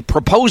even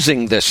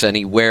proposing this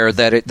anywhere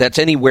that's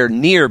anywhere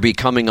near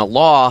becoming a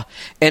law.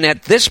 And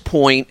at this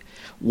point,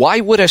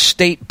 why would a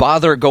state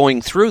bother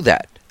going through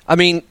that? I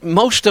mean,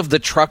 most of the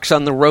trucks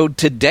on the road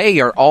today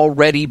are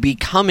already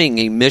becoming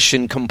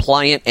emission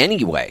compliant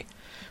anyway.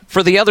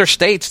 For the other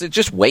states, they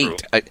just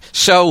wait.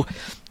 So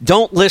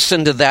don't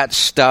listen to that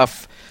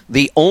stuff.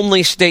 The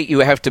only state you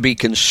have to be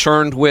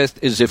concerned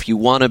with is if you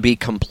want to be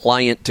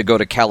compliant to go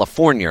to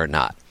California or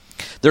not.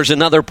 There's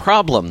another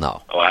problem,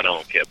 though. Oh, I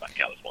don't care about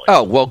California.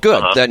 Oh, well,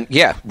 good. Uh-huh. Then,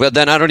 yeah. Well,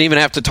 then I don't even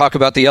have to talk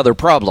about the other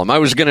problem. I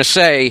was going to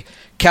say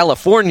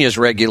California's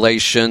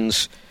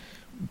regulations,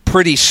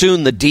 pretty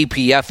soon the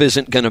DPF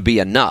isn't going to be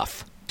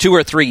enough. 2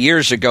 or 3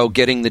 years ago,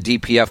 getting the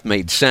DPF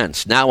made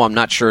sense. Now I'm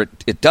not sure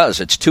it does.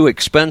 It's too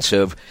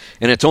expensive,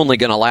 and it's only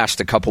going to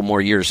last a couple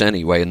more years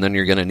anyway, and then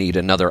you're going to need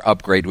another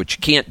upgrade, which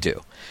you can't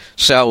do.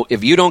 So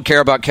if you don't care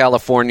about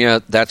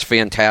California, that's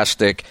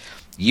fantastic.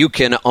 You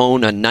can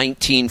own a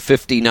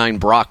 1959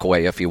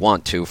 Brockway if you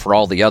want to for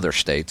all the other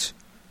states.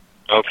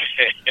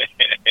 Okay.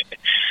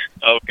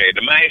 Okay.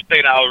 The main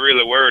state I was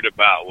really worried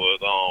about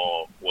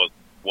was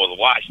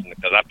Washington,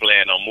 because I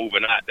planned on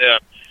moving out there,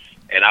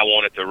 and I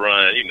wanted to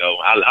run.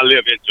 I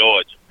live in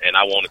Georgia, and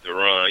I wanted to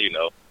run.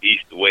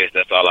 East to west.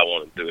 That's all I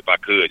wanted to do. If I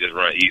could, just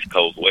run East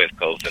Coast, West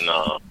Coast,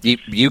 and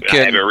you can.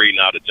 I have been reading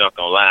all the junk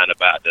online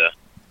about the.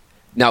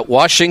 Now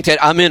Washington,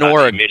 I'm in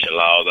Oregon. Emission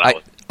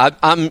laws.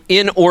 I'm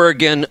in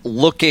Oregon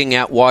looking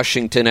at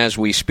Washington as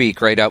we speak,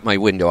 right out my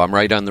window. I'm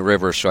right on the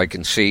river, so I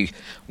can see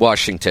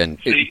Washington.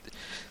 Are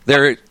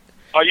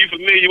you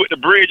familiar with the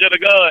Bridge of the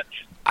Gods?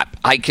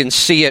 I can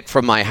see it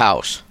from my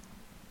house.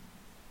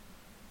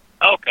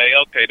 Okay.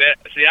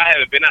 I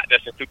haven't been out there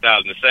since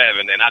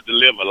 2007, and I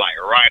deliver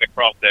right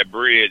across that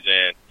bridge,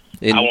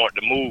 and I want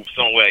to move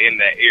somewhere in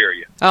that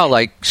area. Oh,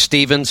 like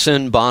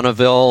Stevenson,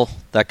 Bonneville,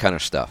 that kind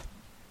of stuff.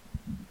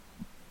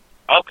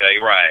 Okay,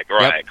 right,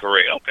 Yep.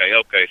 correct.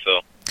 Okay,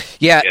 so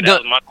yeah, that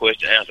was my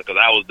question answer, because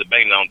I was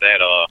debating on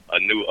that a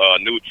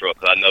new truck.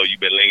 Cause I know you've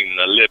been leaning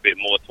a little bit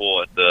more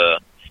towards the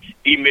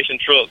emission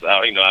trucks.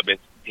 I've been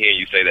hearing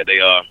you say that they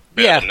are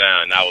better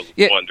now, and I was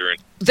wondering.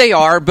 They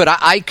are, but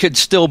I could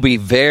still be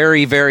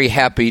very, very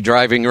happy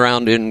driving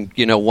around in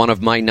one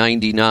of my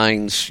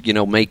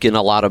 99s, making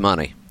a lot of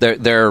money.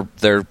 They're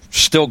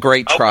still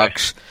great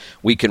trucks.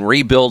 We can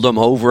rebuild them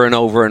over and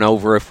over and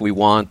over if we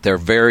want. They're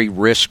very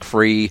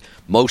risk-free,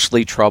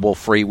 mostly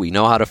trouble-free. We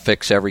know how to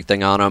fix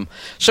everything on them.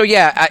 So,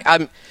 yeah,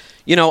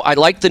 I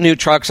like the new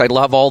trucks. I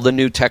love all the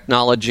new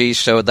technology,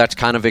 so that's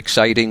kind of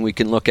exciting. We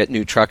can look at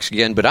new trucks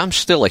again, but I'm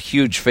still a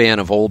huge fan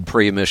of old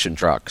pre-emission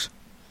trucks.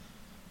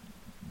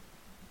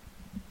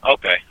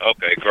 Okay,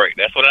 great.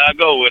 That's what I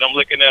go with. I'm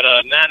looking at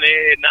a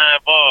 99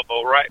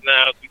 Volvo right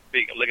now as we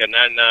speak. I'm looking at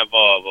 99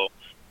 Volvo.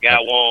 Guy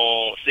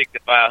won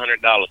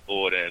 $6,500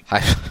 for it,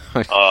 and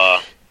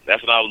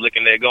that's what I was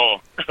looking at going.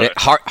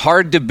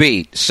 Hard to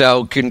beat.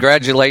 So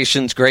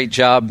congratulations, great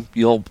job.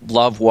 You'll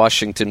love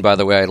Washington, by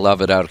the way. I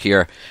love it out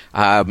here.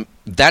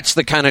 That's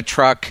the kind of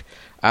truck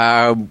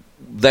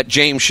that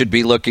James should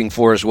be looking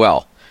for as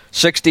well.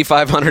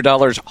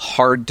 $6,500,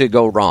 hard to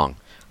go wrong.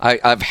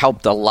 I've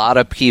helped a lot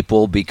of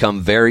people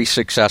become very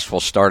successful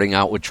starting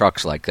out with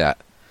trucks like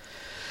that.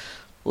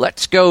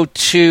 Let's go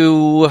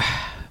to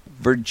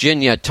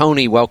Virginia.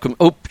 Tony, welcome.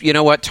 Oh, you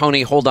know what,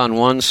 Tony? Hold on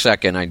 1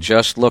 second. I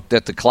just looked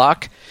at the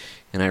clock,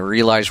 and I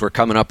realize we're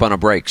coming up on a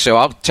break. So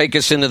I'll take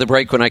us into the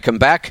break when I come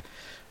back.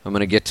 I'm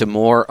going to get to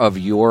more of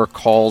your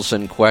calls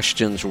and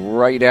questions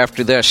right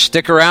after this.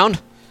 Stick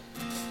around.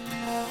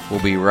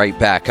 We'll be right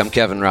back. I'm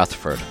Kevin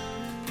Rutherford.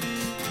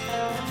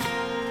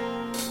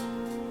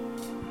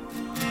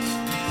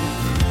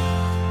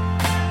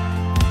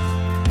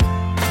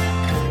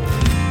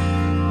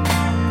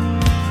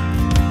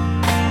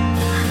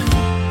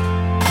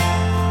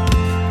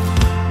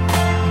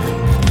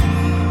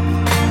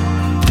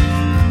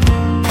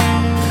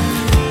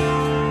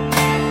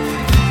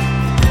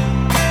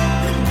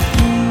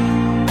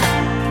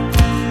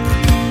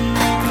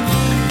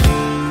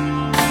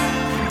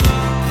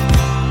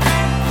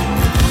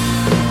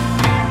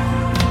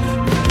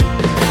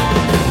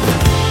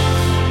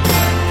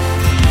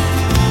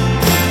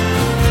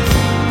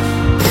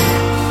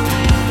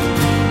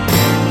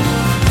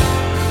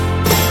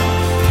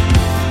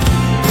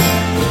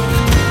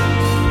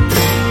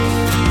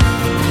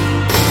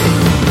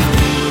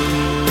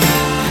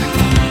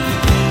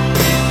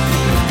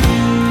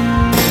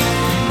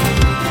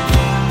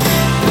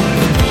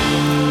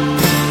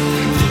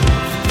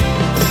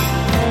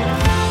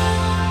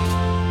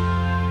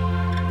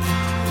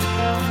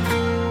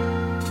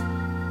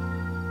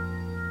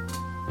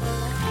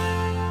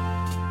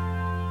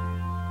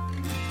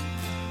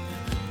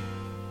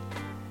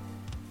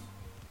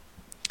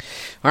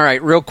 All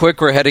right, real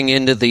quick, we're heading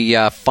into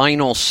the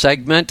final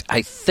segment.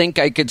 I think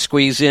I could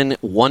squeeze in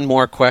one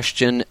more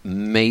question,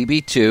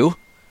 maybe two.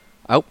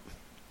 Oh,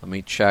 let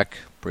me check.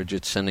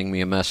 Bridget's sending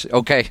me a message.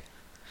 Okay.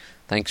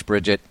 Thanks,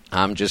 Bridget.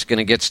 I'm just going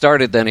to get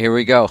started then. Here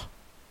we go.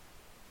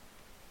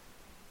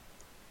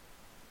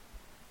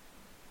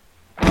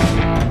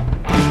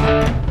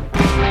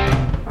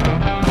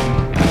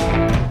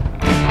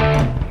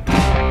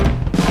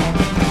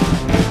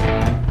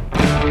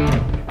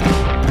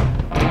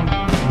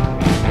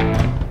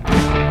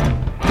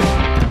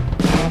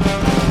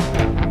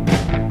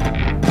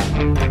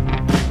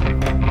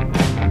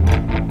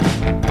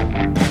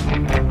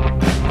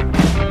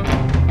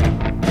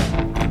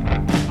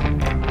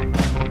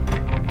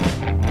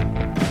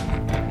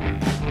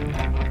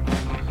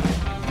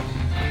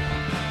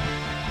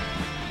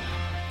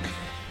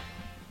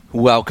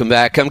 Welcome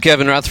back. I'm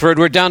Kevin Rutherford.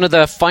 We're down to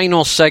the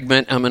final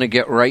segment. I'm going to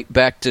get right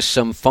back to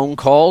some phone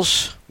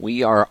calls.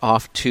 We are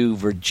off to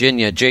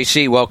Virginia.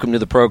 JC, welcome to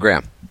the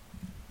program.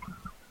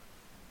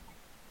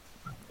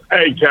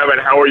 Hey, Kevin,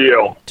 how are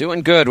you?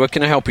 Doing good. What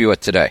can I help you with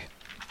today?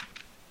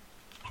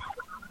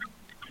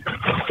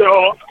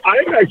 So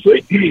I'm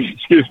actually,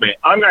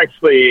 I'm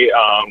actually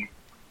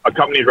a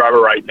company driver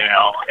right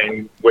now,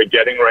 and we're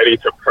getting ready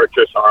to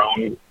purchase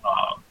my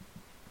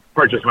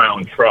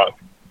own truck.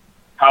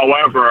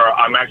 However,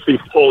 I'm actually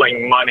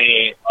pulling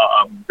money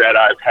that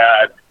I've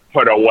had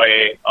put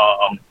away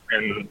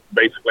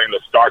basically in the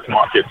stock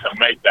market to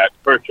make that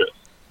purchase.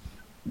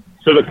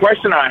 So the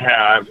question I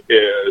have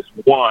is,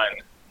 one,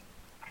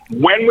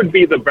 when would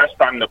be the best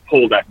time to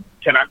pull that?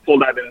 Can I pull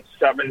that in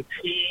 17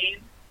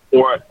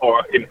 or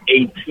in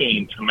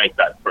 18 to make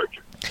that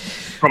purchase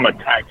from a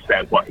tax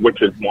standpoint,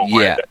 which is more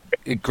worth it?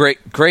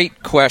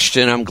 Great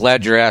question. I'm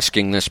glad you're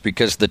asking this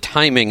because the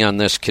timing on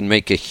this can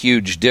make a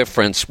huge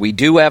difference. We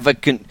do have a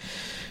kind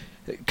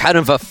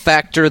of a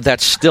factor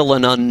that's still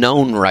an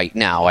unknown right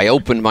now. I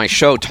opened my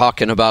show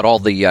talking about all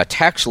the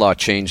tax law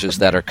changes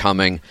that are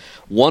coming.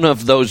 One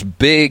of those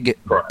big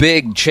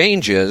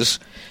changes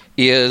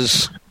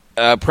is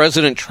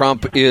President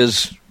Trump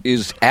is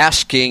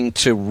asking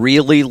to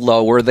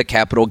lower the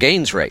capital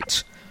gains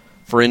rates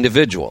for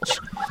individuals.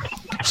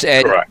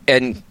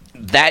 And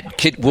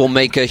that will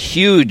make a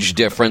huge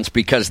difference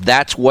because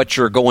that's what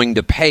you're going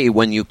to pay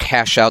when you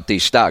cash out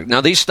these stocks.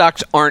 Now, these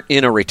stocks aren't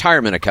in a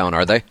retirement account,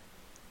 are they?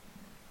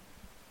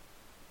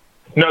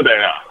 No, they're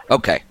not.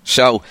 Okay,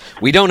 so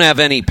we don't have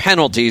any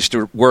penalties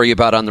to worry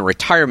about on the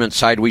retirement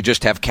side. We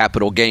just have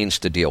capital gains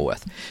to deal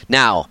with.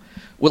 Now,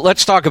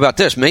 let's talk about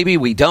this. Maybe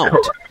we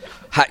don't.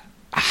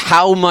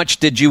 How much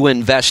did you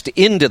invest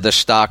into the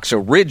stocks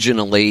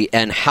originally,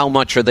 and how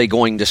much are they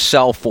going to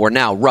sell for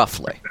now,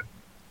 roughly?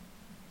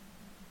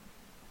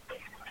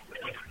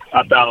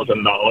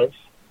 $1,000.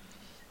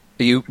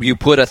 You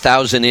put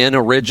 $1,000 in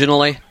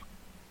originally?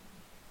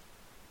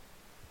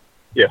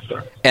 Yes,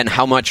 sir. And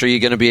how much are you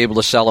going to be able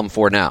to sell them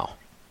for now?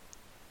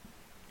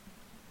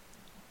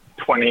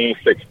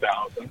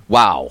 $26,000.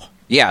 Wow.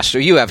 Yeah, so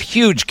you have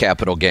huge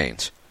capital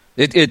gains.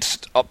 It's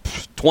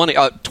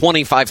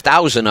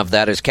 25,000 of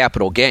that is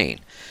capital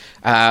gain.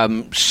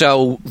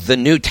 So the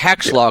new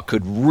tax law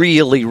could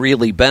really,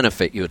 really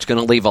benefit you. It's going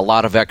to leave a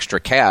lot of extra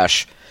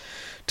cash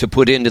to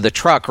put into the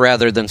truck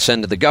rather than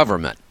send to the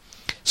government.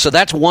 So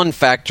that's one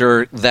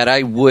factor that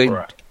I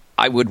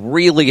would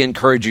really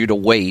encourage you to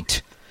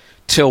wait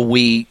till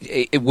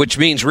which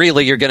means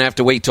really you're going to have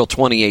to wait till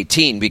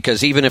 2018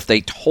 because even if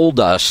they told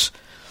us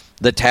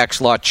the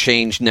tax law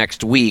changed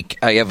next week,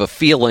 I have a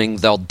feeling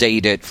they'll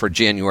date it for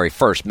January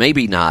 1st.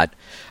 Maybe not,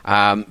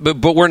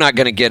 but we're not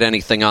going to get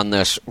anything on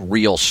this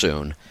real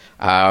soon.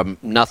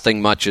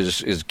 Nothing much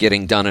is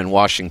getting done in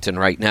Washington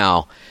right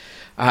now.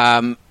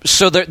 But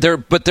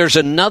there's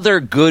another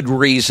good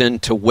reason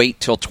to wait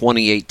till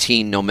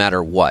 2018 no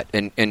matter what.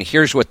 And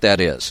here's what that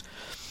is.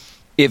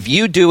 If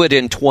you do it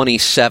in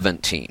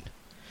 2017,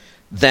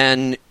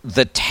 then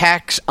the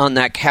tax on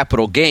that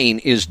capital gain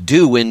is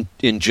due in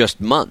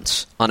just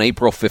months on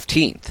April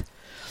 15th.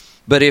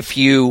 But if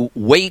you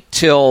wait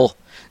till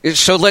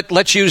so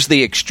let's use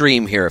the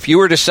extreme here. If you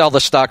were to sell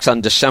the stocks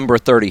on December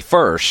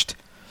 31st,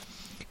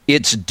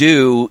 it's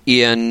due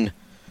in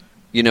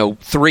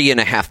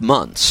 3.5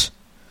 months.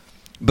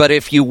 But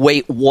if you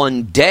wait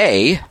one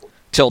day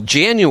till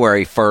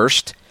January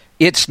 1st,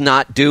 it's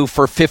not due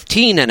for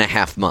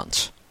 15.5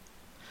 months.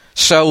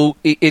 So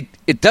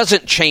it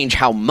doesn't change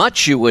how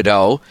much you would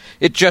owe.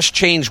 It just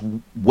changes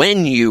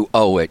when you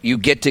owe it. You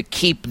get to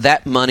keep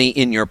that money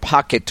in your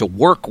pocket to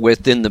work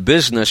with in the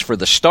business for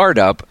the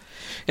startup.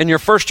 And your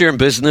first year in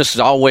business is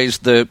always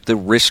the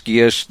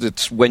riskiest.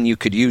 It's when you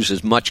could use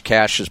as much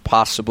cash as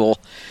possible.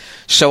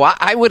 So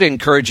I would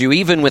encourage you,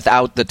 even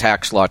without the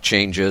tax law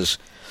changes,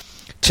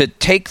 to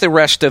take the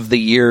rest of the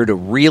year to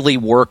really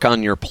work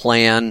on your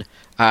plan.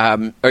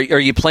 Are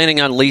you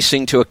planning on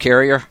leasing to a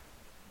carrier?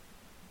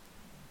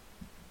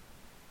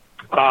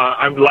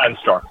 I'm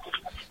Landstar.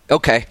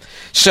 Okay.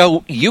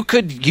 So you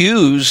could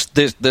use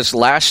this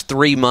last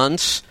 3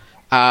 months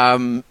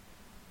to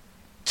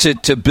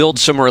build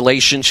some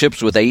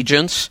relationships with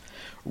agents.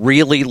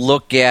 really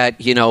look at,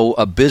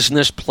 a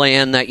business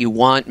plan that you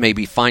want,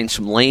 maybe find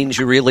some lanes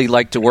you really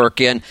like to work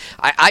in.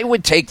 I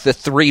would take the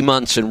 3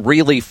 months and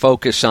really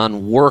focus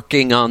on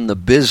working on the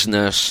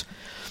business.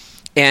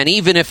 And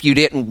even if you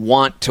didn't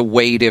want to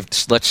wait,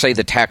 if, let's say,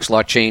 the tax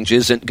law change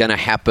isn't going to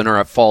happen or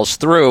it falls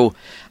through,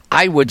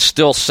 I would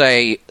still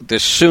say the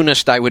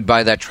soonest I would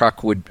buy that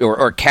truck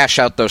or cash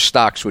out those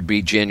stocks would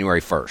be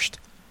January 1st.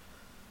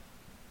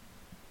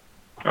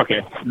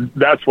 Okay,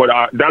 that's what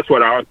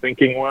our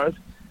thinking was.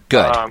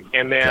 Good.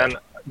 And then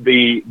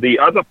the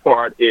other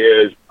part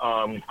is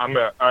I'm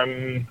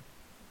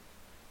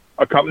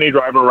a company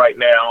driver right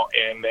now,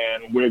 and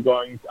then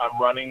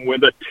I'm running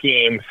with a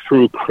team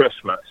through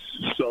Christmas.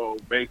 So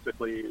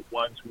basically,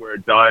 once we're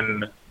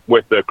done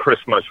with the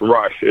Christmas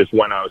rush is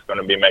when I was going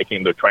to be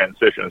making the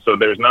transition. So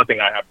there's nothing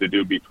I have to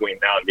do between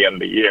now and the end of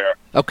the year.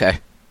 Okay.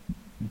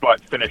 But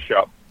finish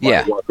up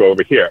my work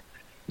over here.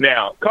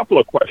 Now, a couple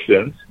of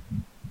questions.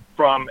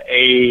 From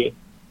a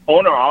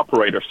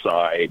owner-operator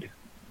side,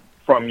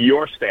 from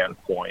your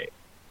standpoint,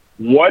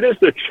 what is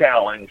the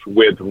challenge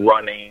with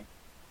running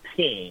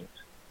teams,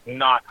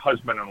 not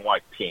husband and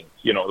wife teams?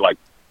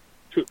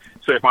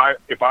 So if I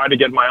had to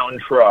get my own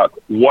truck,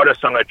 what are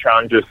some of the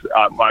challenges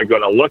am I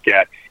going to look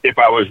at if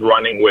I was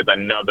running with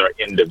another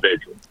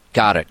individual?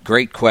 Got it.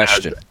 Great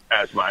question.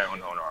 As my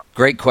own owner.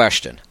 Great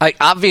question.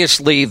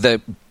 Obviously,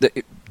 the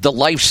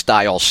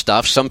lifestyle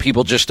stuff, some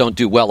people just don't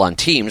do well on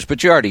teams,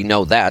 but you already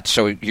know that.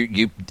 So,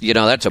 you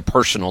that's a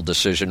personal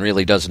decision,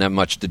 really doesn't have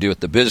much to do with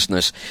the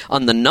business.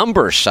 On the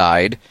number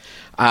side,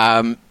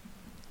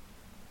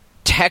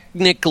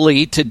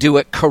 technically, to do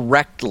it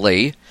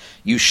correctly,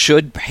 you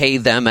should pay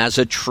them as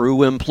a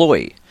true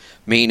employee,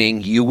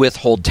 meaning you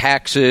withhold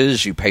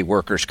taxes, you pay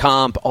workers'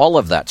 comp, all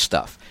of that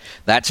stuff.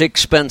 That's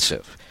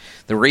expensive.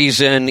 The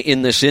reason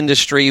in this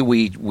industry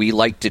we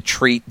like to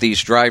treat these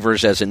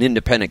drivers as an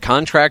independent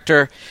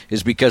contractor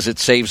is because it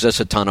saves us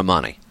a ton of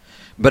money.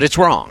 But it's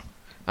wrong.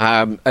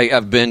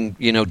 I've been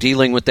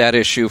dealing with that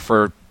issue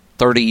for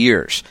 30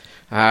 years.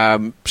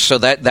 So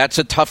that's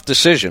a tough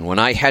decision. When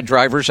I had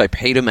drivers, I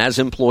paid them as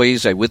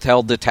employees. I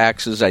withheld the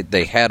taxes.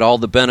 They had all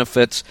the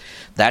benefits.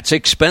 That's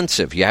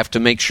expensive. You have to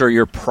make sure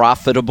you're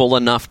profitable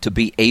enough to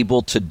be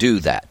able to do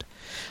that.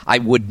 I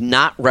would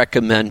not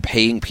recommend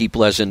paying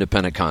people as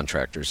independent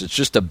contractors. It's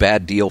just a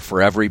bad deal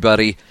for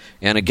everybody.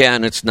 And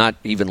again, it's not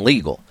even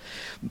legal.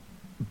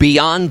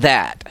 Beyond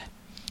that,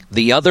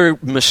 the other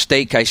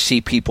mistake I see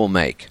people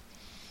make,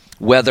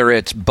 whether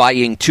it's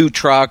buying 2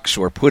 trucks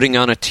or putting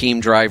on a team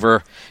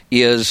driver,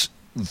 is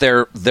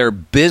their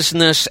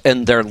business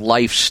and their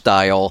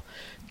lifestyle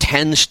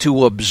tends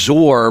to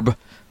absorb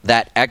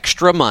that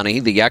extra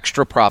money, the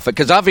extra profit.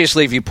 Because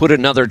obviously if you put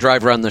another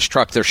driver on this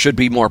truck, there should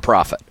be more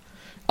profit.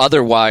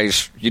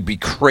 Otherwise, you'd be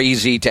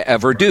crazy to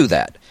ever do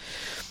that.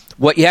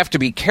 What you have to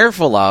be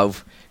careful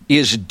of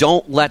is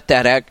don't let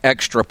that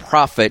extra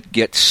profit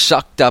get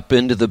sucked up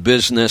into the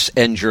business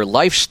and your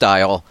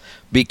lifestyle,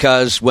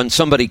 because when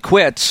somebody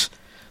quits,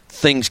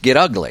 things get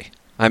ugly.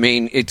 I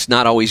mean, it's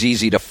not always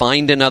easy to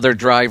find another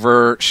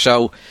driver.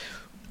 So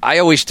I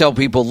always tell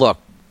people, look,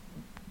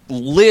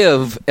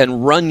 live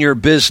and run your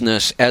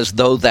business as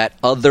though that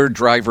other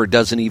driver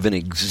doesn't even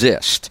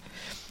exist.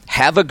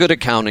 Have a good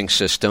accounting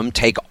system.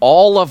 Take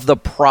all of the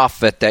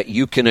profit that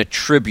you can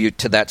attribute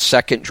to that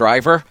second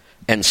driver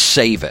and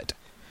save it.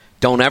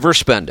 Don't ever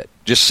spend it.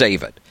 Just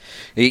save it.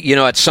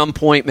 At some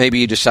point, maybe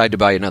you decide to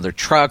buy another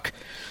truck,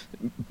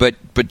 but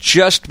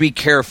just be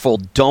careful.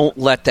 Don't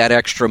let that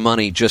extra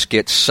money just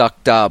get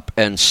sucked up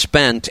and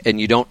spent,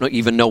 and you don't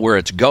even know where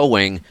it's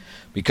going,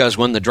 because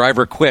when the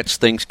driver quits,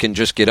 things can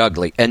just get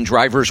ugly, and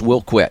drivers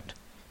will quit.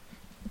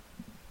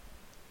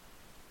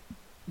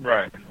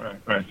 Right.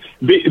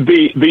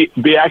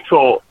 The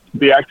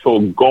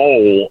actual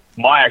goal,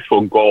 my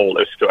actual goal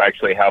is to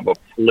actually have a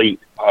fleet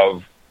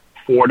of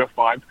 4 to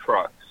 5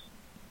 trucks,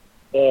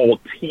 all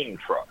team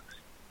trucks.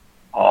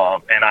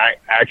 And I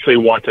actually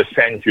want to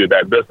send you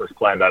that business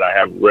plan that I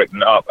have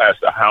written up as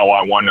to how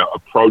I want to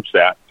approach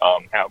that.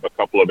 Have a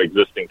couple of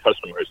existing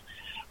customers.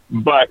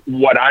 But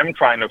what I'm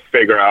trying to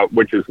figure out,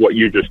 which is what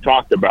you just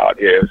talked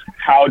about, is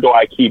how do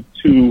I keep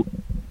teams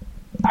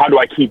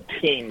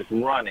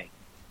running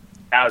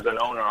as an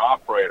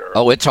owner-operator?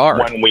 Oh, it's hard.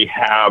 When we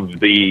have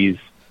these...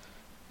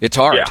 It's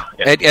hard.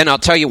 Yeah. And I'll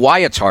tell you why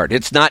it's hard.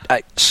 It's not...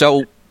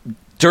 So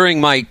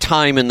during my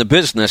time in the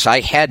business,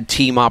 I had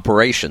team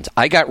operations.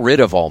 I got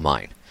rid of all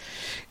mine.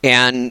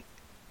 And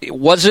it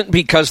wasn't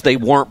because they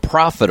weren't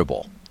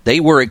profitable. They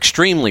were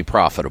extremely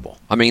profitable.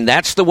 I mean,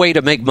 that's the way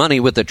to make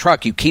money with the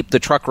truck. You keep the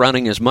truck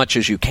running as much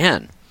as you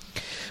can.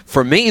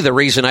 For me, the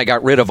reason I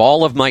got rid of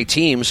all of my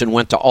teams and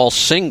went to all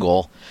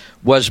single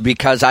was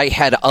because I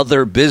had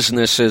other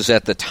businesses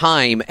at the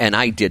time, and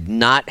I did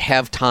not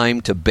have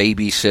time to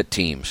babysit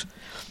teams.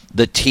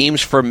 The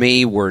teams for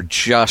me were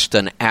just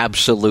an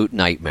absolute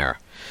nightmare.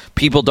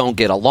 People don't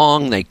get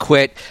along, they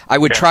quit. I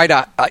would try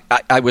to,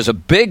 I was a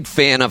big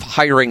fan of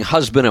hiring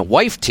husband and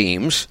wife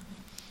teams,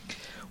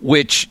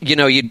 which,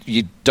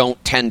 you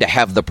don't tend to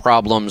have the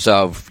problems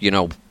of,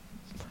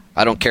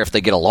 I don't care if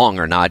they get along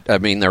or not. I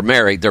mean, they're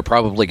married. They're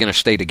probably going to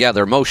stay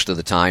together most of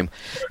the time.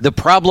 The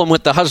problem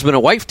with the husband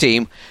and wife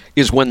team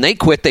is when they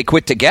quit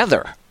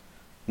together.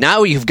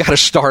 Now you've got to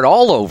start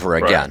all over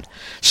again. Right.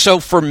 So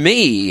for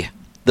me,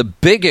 the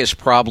biggest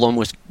problem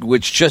was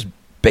just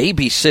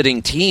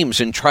babysitting teams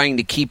and trying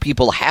to keep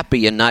people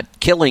happy and not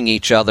killing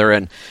each other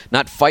and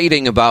not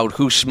fighting about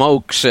who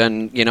smokes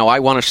and, I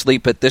want to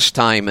sleep at this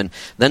time, and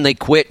then they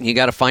quit and you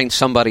got to find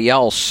somebody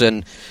else,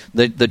 and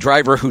the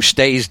driver who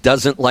stays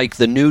doesn't like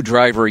the new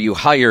driver you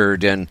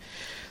hired, and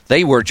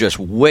they were just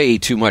way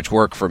too much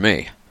work for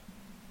me.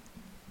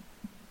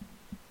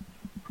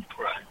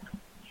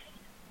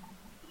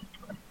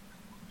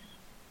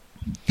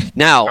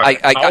 Now,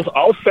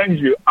 I'll send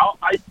you.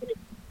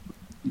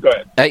 Go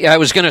ahead. I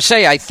was going to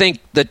say, I think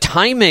the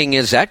timing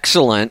is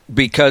excellent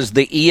because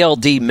the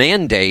ELD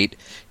mandate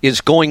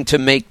is going to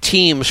make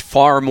teams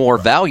far more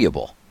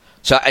valuable.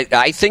 So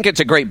I think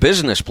it's a great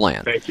business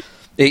plan. Thank you.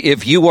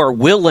 If you are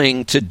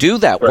willing to do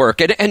that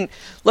work. And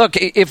look,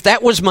 if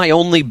that was my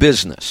only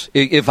business,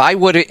 if I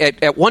would,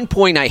 at one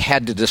point I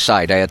had to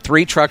decide. I had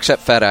 3 trucks at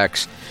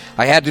FedEx.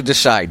 I had to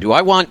decide, do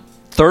I want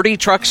 30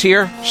 trucks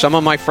here? Some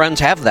of my friends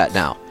have that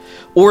now.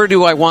 Or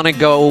do I want to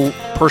go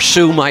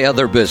pursue my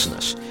other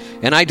business?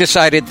 And I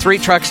decided 3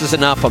 trucks is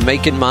enough. I'm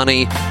making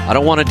money. I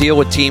don't want to deal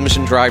with teams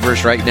and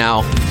drivers right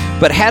now.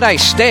 But had I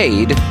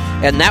stayed,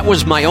 and that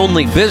was my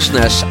only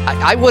business,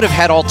 I would have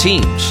had all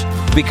teams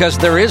because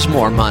there is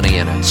more money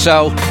in it.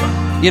 So,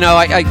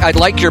 I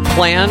like your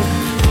plan.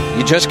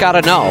 You just got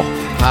to know.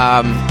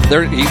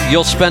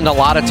 You'll spend a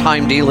lot of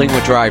time dealing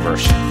with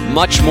drivers,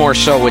 much more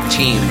so with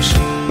teams.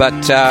 But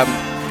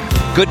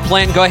good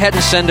plan. Go ahead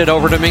and send it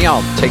over to me.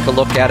 I'll take a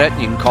look at it.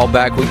 You can call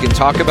back. We can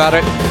talk about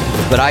it.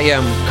 But I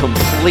am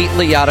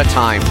completely out of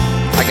time.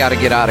 I got to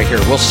get out of here.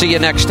 We'll see you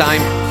next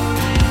time.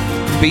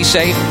 Be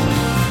safe.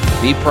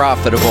 Be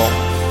profitable.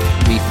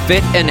 Be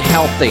fit and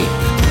healthy.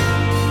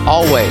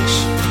 Always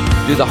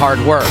do the hard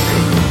work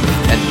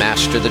and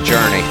master the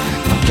journey.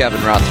 I'm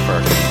Kevin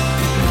Rutherford.